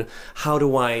their own, how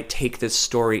do I take this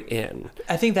story in?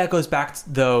 I think that goes back,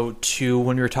 though, to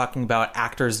when we were talking about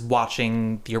actors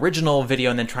watching the original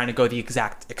video and then trying to go the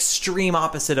exact extreme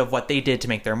opposite of what they did to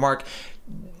make their mark.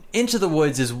 Into the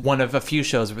Woods is one of a few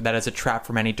shows that is a trap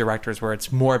for many directors, where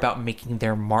it's more about making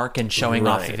their mark and showing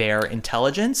off their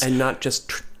intelligence. And not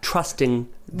just trusting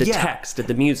the text and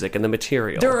the music and the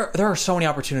material. There are so many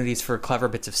opportunities for clever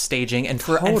bits of staging and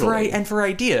for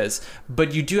ideas,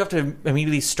 but you do have to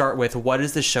immediately start with, what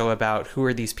is this show about? Who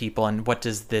are these people? And what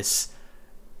does this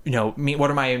mean?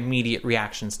 What are my immediate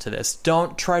reactions to this?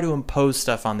 Don't try to impose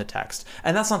stuff on the text.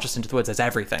 And that's not just Into the Woods, that's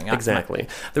everything. Exactly.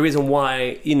 The reason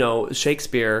why,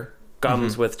 Shakespeare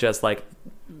comes with just like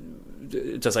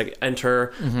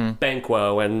enter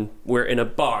Banquo and we're in a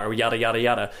bar, yada, yada,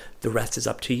 yada. The rest is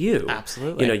up to you.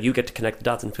 Absolutely. You get to connect the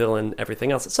dots and fill in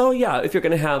everything else. So yeah, if you're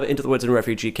going to have Into the Woods and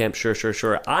Refugee Camp,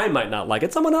 sure. I might not like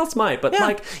it. Someone else might. But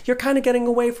you're kind of getting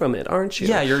away from it, aren't you?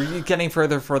 Yeah, you're getting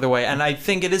further away. And I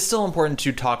think it is still important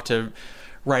to talk to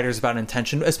writers about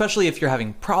intention, especially if you're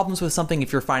having problems with something,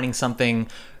 if you're finding something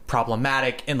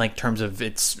problematic in terms of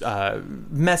its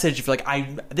message. If you're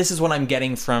like, this is what I'm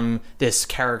getting from this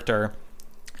character,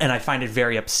 and I find it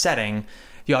very upsetting,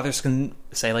 the authors can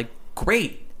say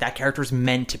great, that character's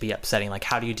meant to be upsetting.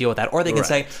 How do you deal with that? Or they can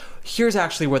say, here's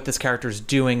actually what this character's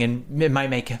doing, and it might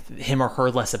make him or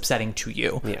her less upsetting to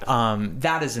you. Yeah.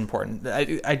 That is important.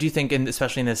 I do think,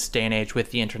 especially in this day and age with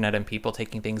the internet and people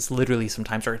taking things literally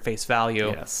sometimes or at face value,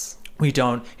 yes, we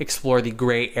don't explore the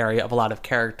gray area of a lot of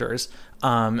characters.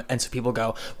 And so people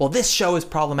go, well, this show is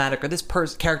problematic, or this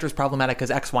character is problematic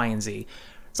because X, Y, and Z.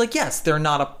 It's yes, they're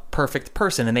not a perfect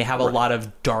person, and they have a lot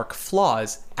of dark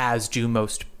flaws, as do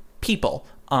most people.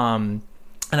 And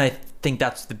I think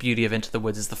that's the beauty of Into the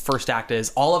Woods, is the first act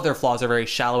is all of their flaws are very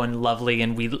shallow and lovely,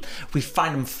 and we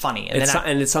find them funny.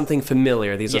 And it's something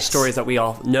familiar. These are stories that we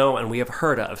all know and we have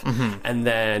heard of. Mm-hmm. And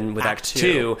then with Act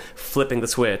 2, flipping the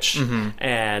switch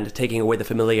and taking away the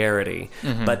familiarity,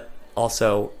 but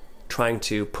also trying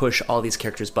to push all these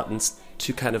characters' buttons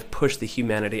to kind of push the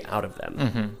humanity out of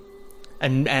them.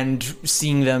 And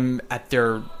seeing them at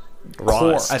their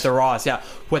core, at their rawest,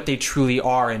 what they truly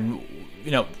are, and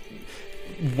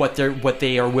what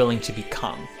they are willing to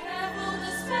become.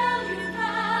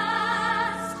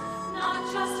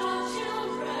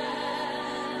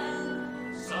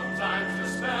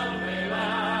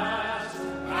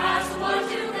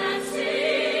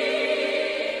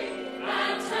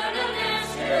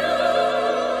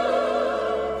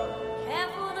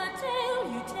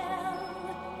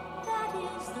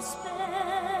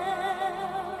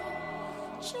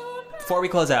 Before we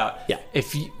close out,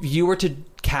 if you were to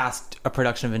cast a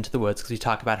production of Into the Woods, because we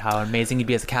talk about how amazing you'd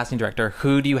be as a casting director,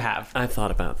 who do you have? I've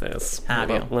thought about this. Have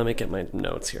you? Let me get my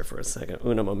notes here for a second.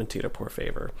 Una momentito, por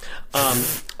favor.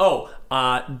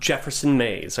 Jefferson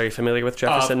Mays. Are you familiar with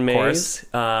Jefferson Mays?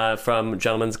 From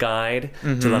Gentleman's Guide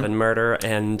to Love and Murder.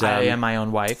 And I Am My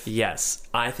Own Wife. Yes.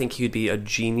 I think he'd be a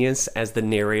genius as the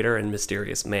narrator in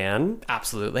Mysterious Man.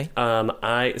 Absolutely. I'm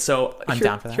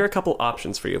down for that. Here are a couple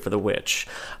options for you for The Witch.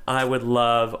 I would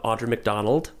love Audra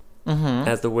McDonald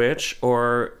as the witch,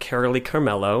 or Carolee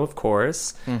Carmello, of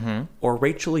course, or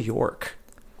Rachel York.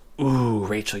 Ooh,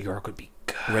 Rachel York would be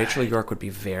good. Rachel York would be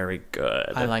very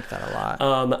good. I like that a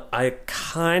lot. I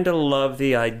kind of love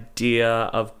the idea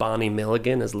of Bonnie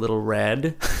Milligan as Little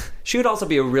Red. She would also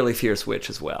be a really fierce witch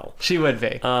as well. She would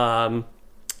be.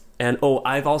 And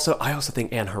I also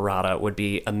think Anne Harada would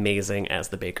be amazing as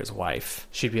the baker's wife.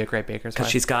 She'd be a great baker's wife.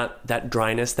 Because she's got that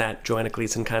dryness that Joanna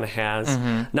Gleason kind of has.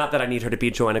 Mm-hmm. Not that I need her to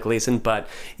be Joanna Gleason, but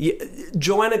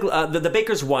the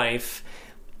baker's wife,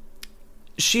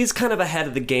 she's kind of ahead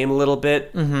of the game a little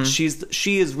bit. Mm-hmm.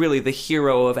 She is really the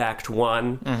hero of Act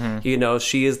 1. Mm-hmm. You know,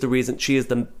 she is the reason. She is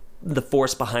the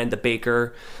force behind the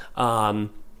baker. And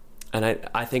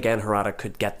I think Anne Harada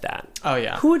could get that. Oh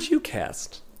yeah. Who would you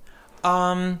cast?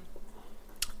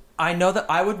 I know that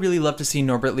I would really love to see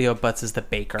Norbert Leo Butz as the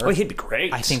baker. Oh, he'd be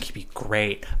great. I think he'd be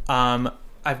great.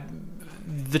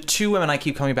 The two women I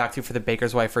keep coming back to for the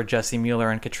baker's wife are Jessie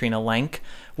Mueller and Katrina Lenk,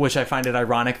 which I find it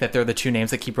ironic that they're the two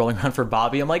names that keep rolling around for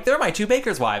Bobby. I'm like, they're my two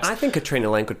baker's wives. I think Katrina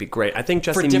Lenk would be great. I think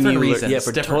Jessie for different Mueller, reasons. yeah,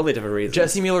 for totally different reasons.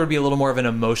 Jessie Mueller would be a little more of an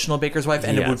emotional baker's wife,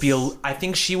 and Yes. it would be. I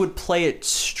think she would play it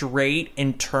straight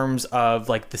in terms of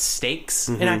like the stakes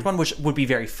in Act 1, which would be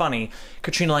very funny.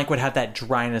 Katrina Lenk would have that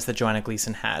dryness that Joanna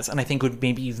Gleason has, and I think would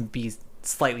maybe even be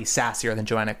slightly sassier than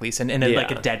Joanna Gleason in like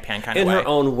a deadpan kind of way. In her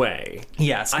own way.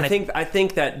 Yes. I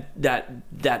think that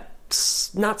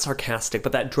not sarcastic,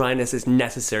 but that dryness is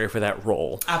necessary for that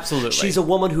role. Absolutely. She's a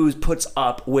woman who puts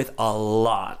up with a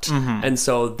lot, and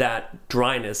so that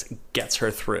dryness gets her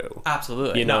through.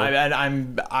 Absolutely. You know?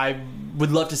 I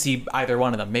would love to see either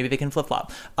one of them. Maybe they can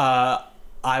flip-flop.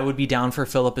 I would be down for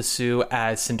Philippa Sue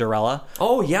as Cinderella.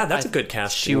 Oh, yeah, that's a good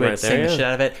casting. She would right sing there, the shit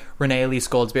out of it. Renee Elise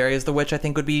Goldsberry as the witch, I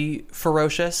think, would be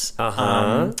ferocious.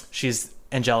 She's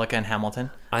Angelica in Hamilton.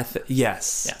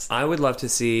 Yes. I would love to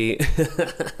see...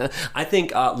 I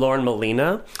think Lauren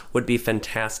Molina would be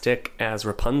fantastic as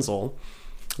Rapunzel.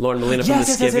 Lauren Molina from the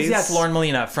Skivvies. Yes, Lauren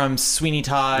Molina from Sweeney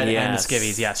Todd and the Yes.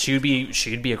 Skivvies. Yes,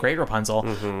 she'd be a great Rapunzel.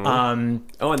 And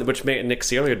which made Nick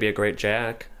Sealy would be a great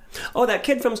Jack. Oh, that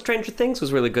kid from Stranger Things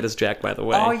was really good as Jack, by the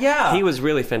way. Oh, yeah. He was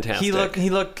really fantastic. He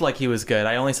looked like he was good.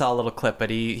 I only saw a little clip, but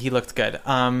he looked good.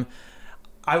 I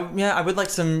would like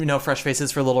some fresh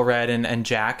faces for Little Red and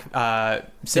Jack.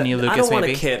 Sidney Lucas, I don't want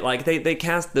maybe. a kid. Like they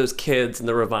cast those kids in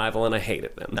the revival, and I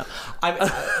hated them. No,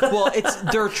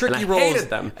 they're tricky roles. I hated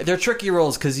them. They're tricky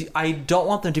roles because I don't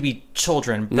want them to be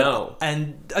children.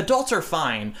 And adults are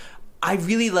fine. I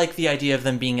really like the idea of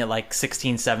them being at like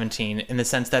 16, 17 in the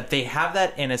sense that they have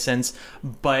that innocence,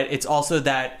 but it's also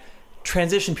that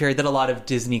transition period that a lot of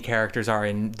Disney characters are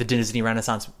in the Disney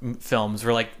Renaissance films,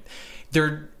 where like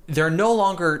they're no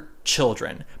longer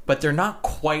children, but they're not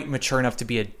quite mature enough to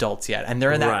be adults yet, and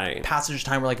they're in that passage of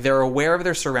time where like they're aware of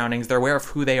their surroundings, they're aware of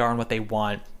who they are and what they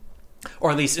want,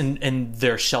 or at least in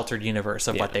their sheltered universe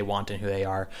of what they want and who they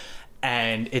are.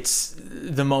 And it's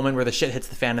the moment where the shit hits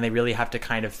the fan and they really have to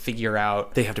kind of figure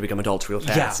out... They have to become adults real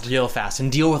fast. Yeah, real fast.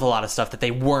 And deal with a lot of stuff that they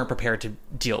weren't prepared to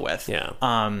deal with. Yeah.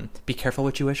 Be careful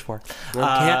what you wish for.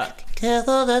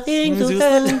 Careful the things you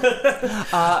say.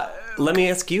 Let me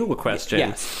ask you a question.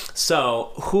 Yes.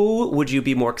 So, who would you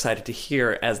be more excited to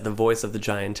hear as the voice of the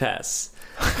giantess?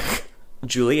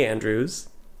 Julie Andrews,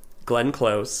 Glenn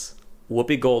Close,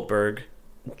 Whoopi Goldberg,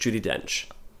 Judi Dench.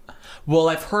 Well,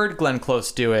 I've heard Glenn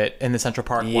Close do it in the Central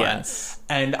Park one,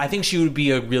 and I think she would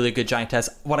be a really good giantess.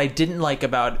 What I didn't like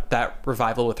about that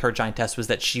revival with her giantess was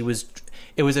that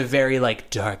it was a very like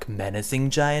dark, menacing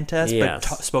giantess, but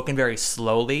spoken very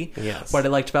slowly. Yes. What I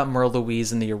liked about Merle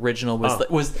Louise in the original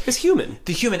was it's human.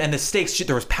 The human and the stakes.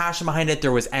 There was passion behind it.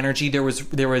 There was energy. There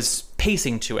was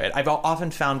pacing to it. I've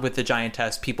often found with the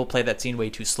giantess, people play that scene way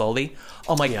too slowly.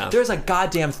 I'm like, there's a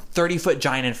goddamn 30-foot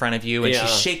giant in front of you, and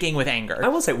she's shaking with anger. I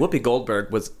will say, Whoopi Goldberg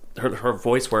was her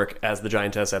voice work as the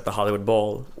giantess at the Hollywood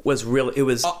Bowl was really. It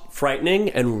was frightening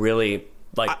and really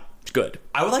good.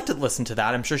 I would like to listen to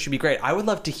that. I'm sure she'd be great. I would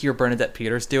love to hear Bernadette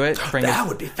Peters do it. That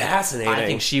would be fascinating. I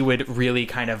think she would really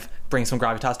kind of bring some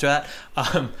gravitas to that.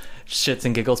 Shits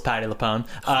and giggles, Patti LuPone.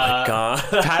 Oh my God.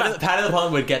 Patti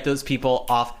LuPone would get those people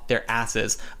off their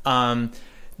asses.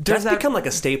 That's become like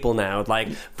a staple now, like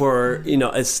for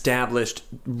established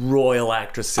royal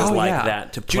actresses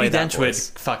that to play Judi that Dench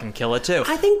voice. would fucking kill it too.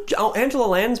 I think Angela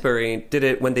Lansbury did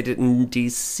it when they did it in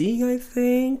DC. I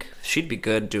think she'd be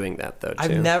good doing that though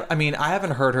too. I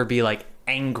haven't heard her be like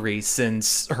angry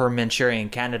since her Manchurian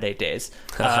Candidate days.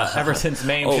 Ever since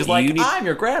Mame, she's like, I'm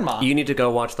your grandma. You need to go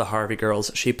watch the Harvey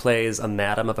Girls. She plays a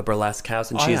madam of a burlesque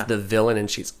house, and she's the villain, and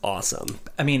she's awesome.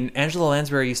 I mean, Angela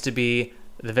Lansbury used to be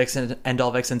the vixen, End All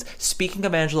Vixens. Speaking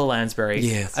of Angela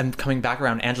Lansbury, I'm coming back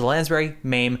around. Angela Lansbury,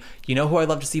 Mame. You know who I'd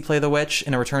love to see play the witch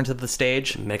in a return to the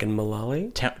stage? Megan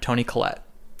Mullally? Toni Collette.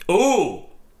 Ooh!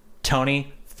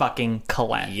 Toni fucking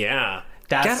Collette. Yeah.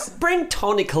 Bring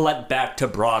Toni Collette back to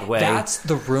Broadway. That's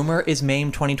the rumor is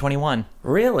MAME 2021.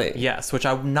 Really? Yes, which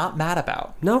I'm not mad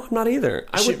about. No, I'm not either.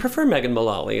 I would prefer Megan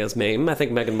Mullally as MAME. I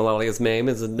think Megan Mullally as MAME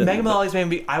is Megan Mullally's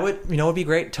MAME. Would be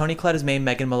great. Toni Collette is MAME.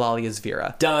 Megan Mullally is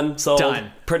Vera. Done. Sold.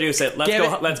 Done. Produce it. Let's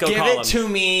go. Give call it them. to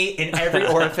me in every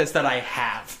orifice that I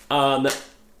have.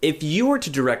 If you were to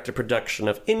direct a production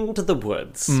of Into the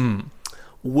Woods, how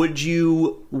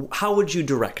would you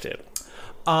direct it?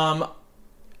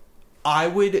 I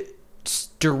would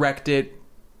direct it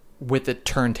with a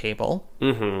turntable.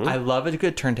 Mm-hmm. I love a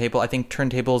good turntable. I think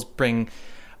turntables bring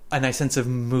a nice sense of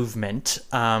movement.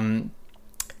 I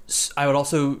would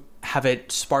also have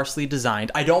it sparsely designed.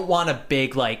 I don't want a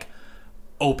big, like,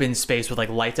 open space with, like,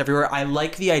 lights everywhere. I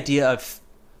like the idea of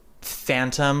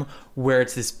Phantom where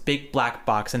it's this big black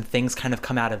box and things kind of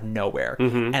come out of nowhere.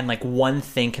 Mm-hmm. And, like, one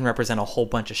thing can represent a whole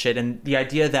bunch of shit. And the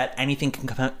idea that anything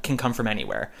can come from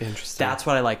anywhere. Interesting. That's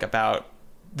what I like about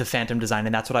the Phantom design,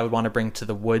 and that's what I would want to bring to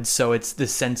the woods. So it's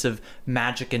this sense of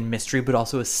magic and mystery, but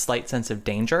also a slight sense of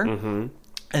danger. Mm-hmm.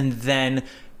 And then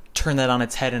turn that on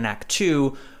its head in Act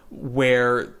 2,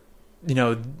 where, you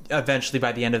know, eventually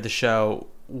by the end of the show,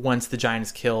 once the giant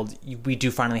is killed, we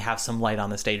do finally have some light on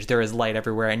the stage. There is light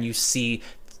everywhere, and you see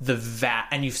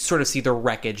and you sort of see the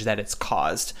wreckage that it's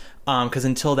caused. Because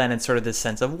until then, it's sort of this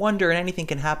sense of wonder, and anything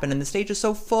can happen, and the stage is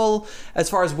so full as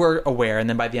far as we're aware. And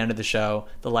then by the end of the show,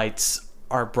 the lights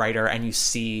are brighter, and you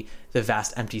see the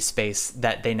vast empty space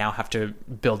that they now have to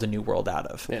build a new world out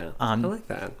of. Yeah, I like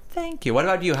that. Thank you. What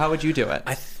about you? How would you do it?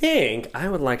 I think I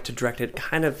would like to direct it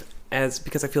kind of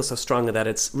because I feel so strongly that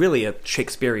it's really a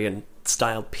Shakespearean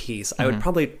style piece. I would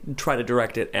probably try to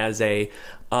direct it as an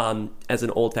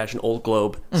old-fashioned Old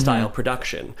Globe style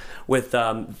production with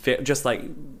just like,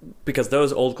 because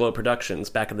those Old Globe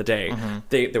productions back in the day,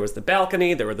 there was the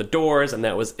balcony, there were the doors, and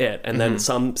that was it, and then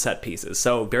some set pieces.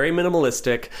 So very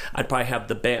minimalistic. I'd probably have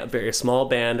the very small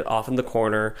band off in the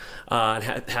corner, and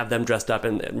have them dressed up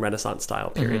in Renaissance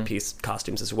style period piece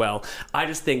costumes as well. I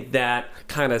just think that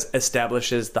kind of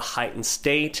establishes the heightened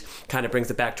state, kind of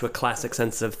brings it back to a classic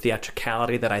sense of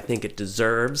theatricality that I think it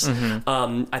deserves.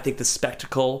 I think the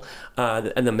spectacle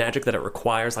and the magic that it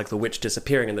requires, like the witch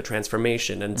disappearing and the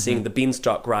transformation and seeing the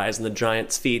beanstalk rise and the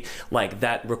giant's feet, like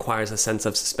that requires a sense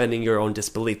of suspending your own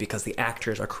disbelief because the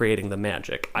actors are creating the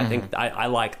magic. I think I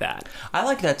like that. I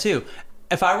like that too.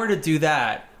 If I were to do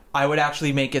that, I would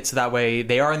actually make it so that way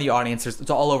they are in the audience. It's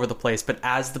all over the place, but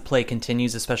as the play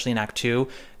continues, especially in Act 2,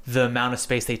 the amount of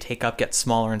space they take up gets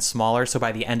smaller and smaller. So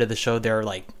by the end of the show, they're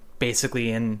like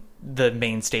basically in the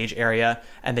main stage area,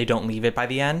 and they don't leave it by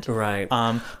the end. Right.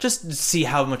 Just see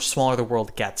how much smaller the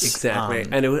world gets. Exactly.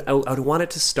 And I would want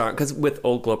it to start, because with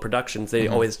Old Globe Productions, they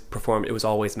always performed, it was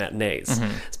always matinees.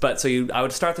 But I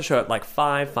would start the show at like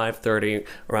 5:30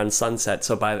 around sunset.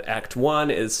 So by Act 1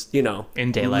 is,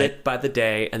 in daylight, lit by the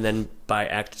day, and then by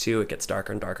Act 2 it gets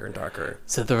darker and darker and darker.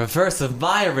 So the reverse of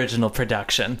my original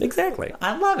production. Exactly.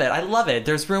 I love it.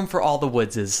 There's room for all the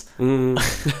Woodses.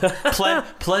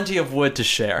 Plenty of wood to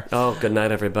share. Oh, good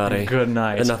night, everybody. Good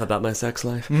night. Enough about my sex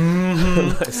life.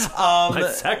 My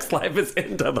sex life is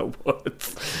Into the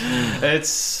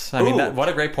Woods. What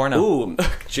a great porno. Ooh,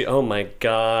 oh my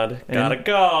God. Gotta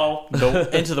go.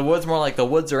 Into the Woods, more like the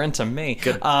woods are into me.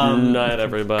 Good night,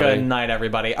 everybody. Good night,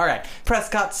 everybody. All right.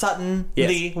 Prescott, Sutton,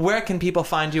 Lee, where can people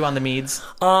find you on the meads?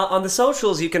 On the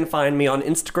socials, you can find me on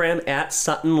Instagram at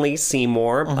Sutton Lee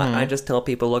Seymour. I just tell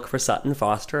people look for Sutton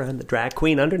Foster. I'm the drag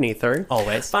queen underneath her.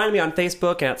 Always. Find me on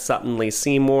Facebook at Sutton Lee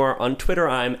Seymour. On Twitter,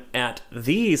 I'm at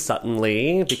the Sutton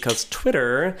Lee, because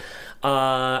Twitter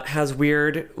has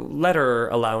weird letter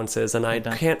allowances, and I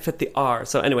can't fit the R.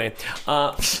 So anyway,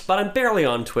 but I'm barely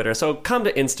on Twitter. So come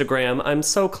to Instagram. I'm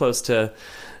so close to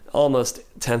almost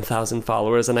 10,000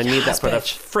 followers, and I need that for the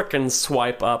frickin'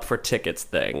 swipe up for tickets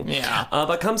thing. Yeah.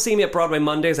 But come see me at Broadway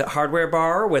Mondays at Hardware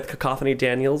Bar with Cacophony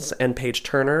Daniels and Paige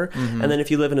Turner. And then if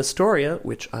you live in Astoria,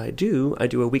 which I do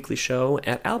a weekly show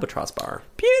at Albatross Bar.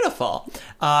 Beautiful.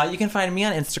 You can find me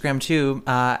on Instagram too,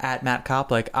 at Matt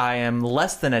Koplik. I am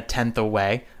less than a tenth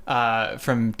away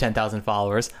from 10,000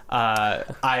 followers. I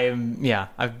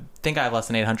think I have less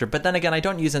than 800, but then again, I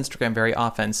don't use Instagram very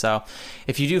often, so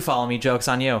if you do follow me, joke's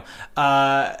on you.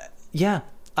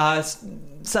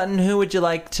 Sutton, who would you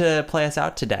like to play us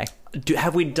out today?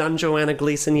 Have we done Joanna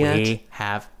Gleason yet? We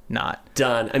have not.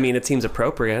 Done. I mean, it seems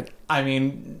appropriate. I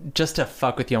mean, just to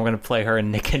fuck with you, I'm going to play her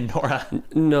in Nick and Nora.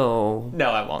 No,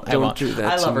 I won't. Don't do that.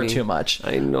 I love her too much.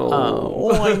 I know.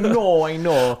 I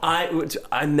know.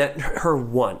 I met her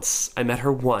once.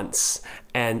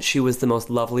 and she was the most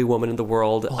lovely woman in the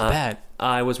world. Oh, I bet.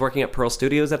 I was working at Pearl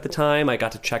Studios at the time. I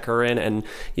got to check her in, and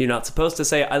you're not supposed to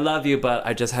say, I love you, but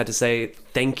I just had to say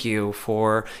thank you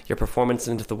for your performance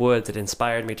in Into the Woods. It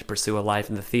inspired me to pursue a life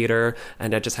in the theater,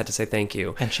 and I just had to say thank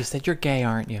you. And she said, you're gay,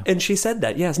 aren't you? And she said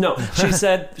that, yes. No,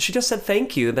 she just said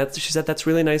thank you. She said, that's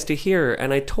really nice to hear.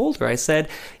 And I told her, I said,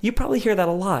 you probably hear that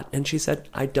a lot. And she said,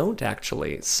 I don't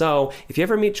actually. So if you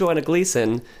ever meet Joanna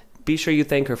Gleason, be sure you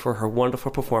thank her for her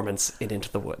wonderful performance in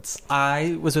Into the Woods.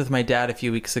 I was with my dad a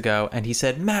few weeks ago, and he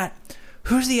said, Matt,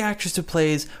 who's the actress who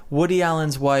plays Woody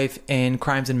Allen's wife in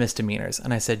Crimes and Misdemeanors?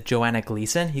 And I said, Joanna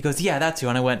Gleason? He goes, yeah, that's you.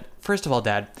 And I went, first of all,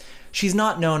 Dad, she's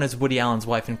not known as Woody Allen's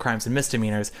wife in Crimes and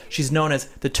Misdemeanors. She's known as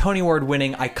the Tony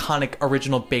Award-winning, iconic,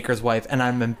 original Baker's wife, and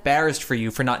I'm embarrassed for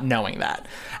you for not knowing that.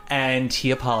 And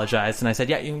he apologized, and I said,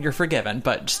 yeah, you're forgiven,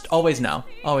 but just always know.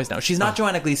 Always know. She's not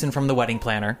Joanna Gleason from The Wedding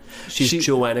Planner. She's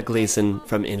Joanna Gleason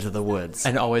from Into the Woods.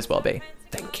 And always will be.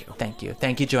 Thank you. Thank you.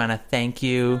 Thank you, Joanna. Thank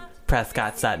you,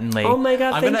 Prescott Sutton Lee. Oh my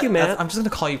God, thank you, Matt. I'm just going to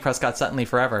call you Prescott Sutton Lee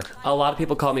forever. A lot of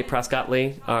people call me Prescott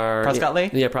Lee. Prescott Lee?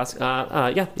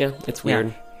 Yeah, yeah, it's weird.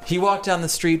 Yeah. He walked down the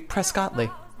street, Prescott Lee.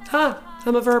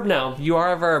 I'm a verb now. You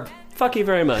are a verb. Fuck you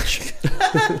very much.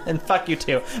 And fuck you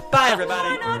too. Bye,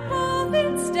 everybody. Why not move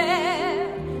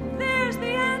instead? There's the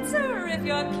answer if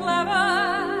you're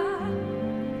clever.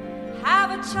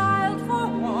 Have a child for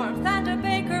warmth and a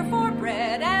baker for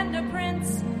bread and a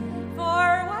prince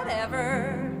for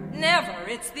whatever. Never,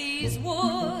 it's these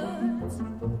woods.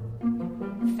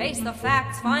 Face the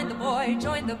facts, find the boy,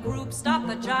 join the group, stop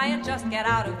the giant, just get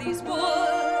out of these woods.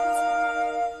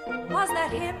 Was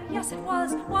that him? Yes, it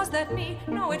was. Was that me?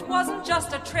 No, it wasn't.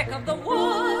 Just a trick of the woods.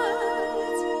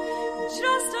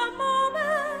 Just a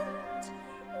moment.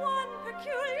 One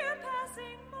peculiar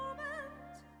passing moment.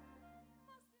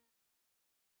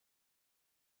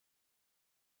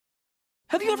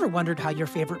 Have you ever wondered how your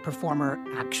favorite performer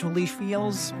actually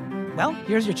feels? Well,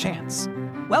 here's your chance.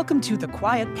 Welcome to The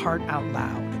Quiet Part Out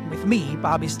Loud with me,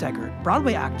 Bobby Steggert,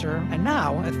 Broadway actor and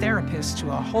now a therapist to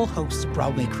a whole host of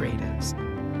Broadway creatives.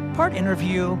 Part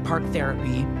interview, part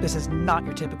therapy, this is not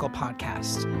your typical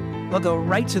podcast. We'll go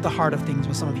right to the heart of things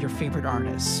with some of your favorite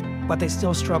artists, what they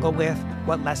still struggle with,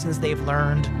 what lessons they've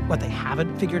learned, what they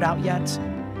haven't figured out yet.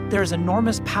 There's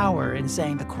enormous power in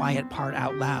saying the quiet part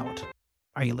out loud.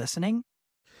 Are you listening?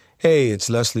 Hey, it's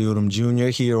Leslie Odom Jr.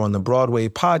 here on the Broadway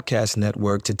Podcast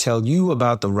Network to tell you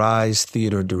about the Rise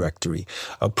Theater Directory,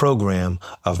 a program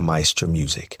of Maestro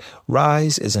Music.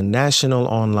 Rise is a national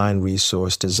online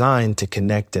resource designed to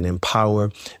connect and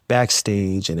empower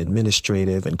backstage and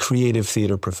administrative and creative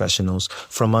theater professionals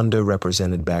from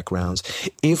underrepresented backgrounds.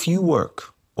 If you work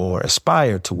or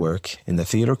aspire to work in the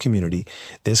theater community,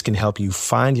 this can help you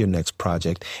find your next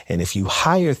project. And if you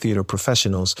hire theater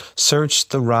professionals, search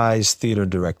the Rise Theater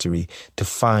Directory to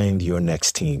find your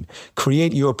next team.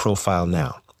 Create your profile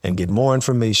now and get more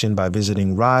information by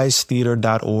visiting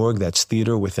risetheater.org. That's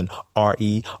theater with an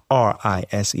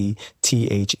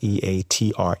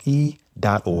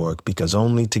RERISETHEATRE.org, because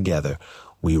only together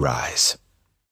we rise.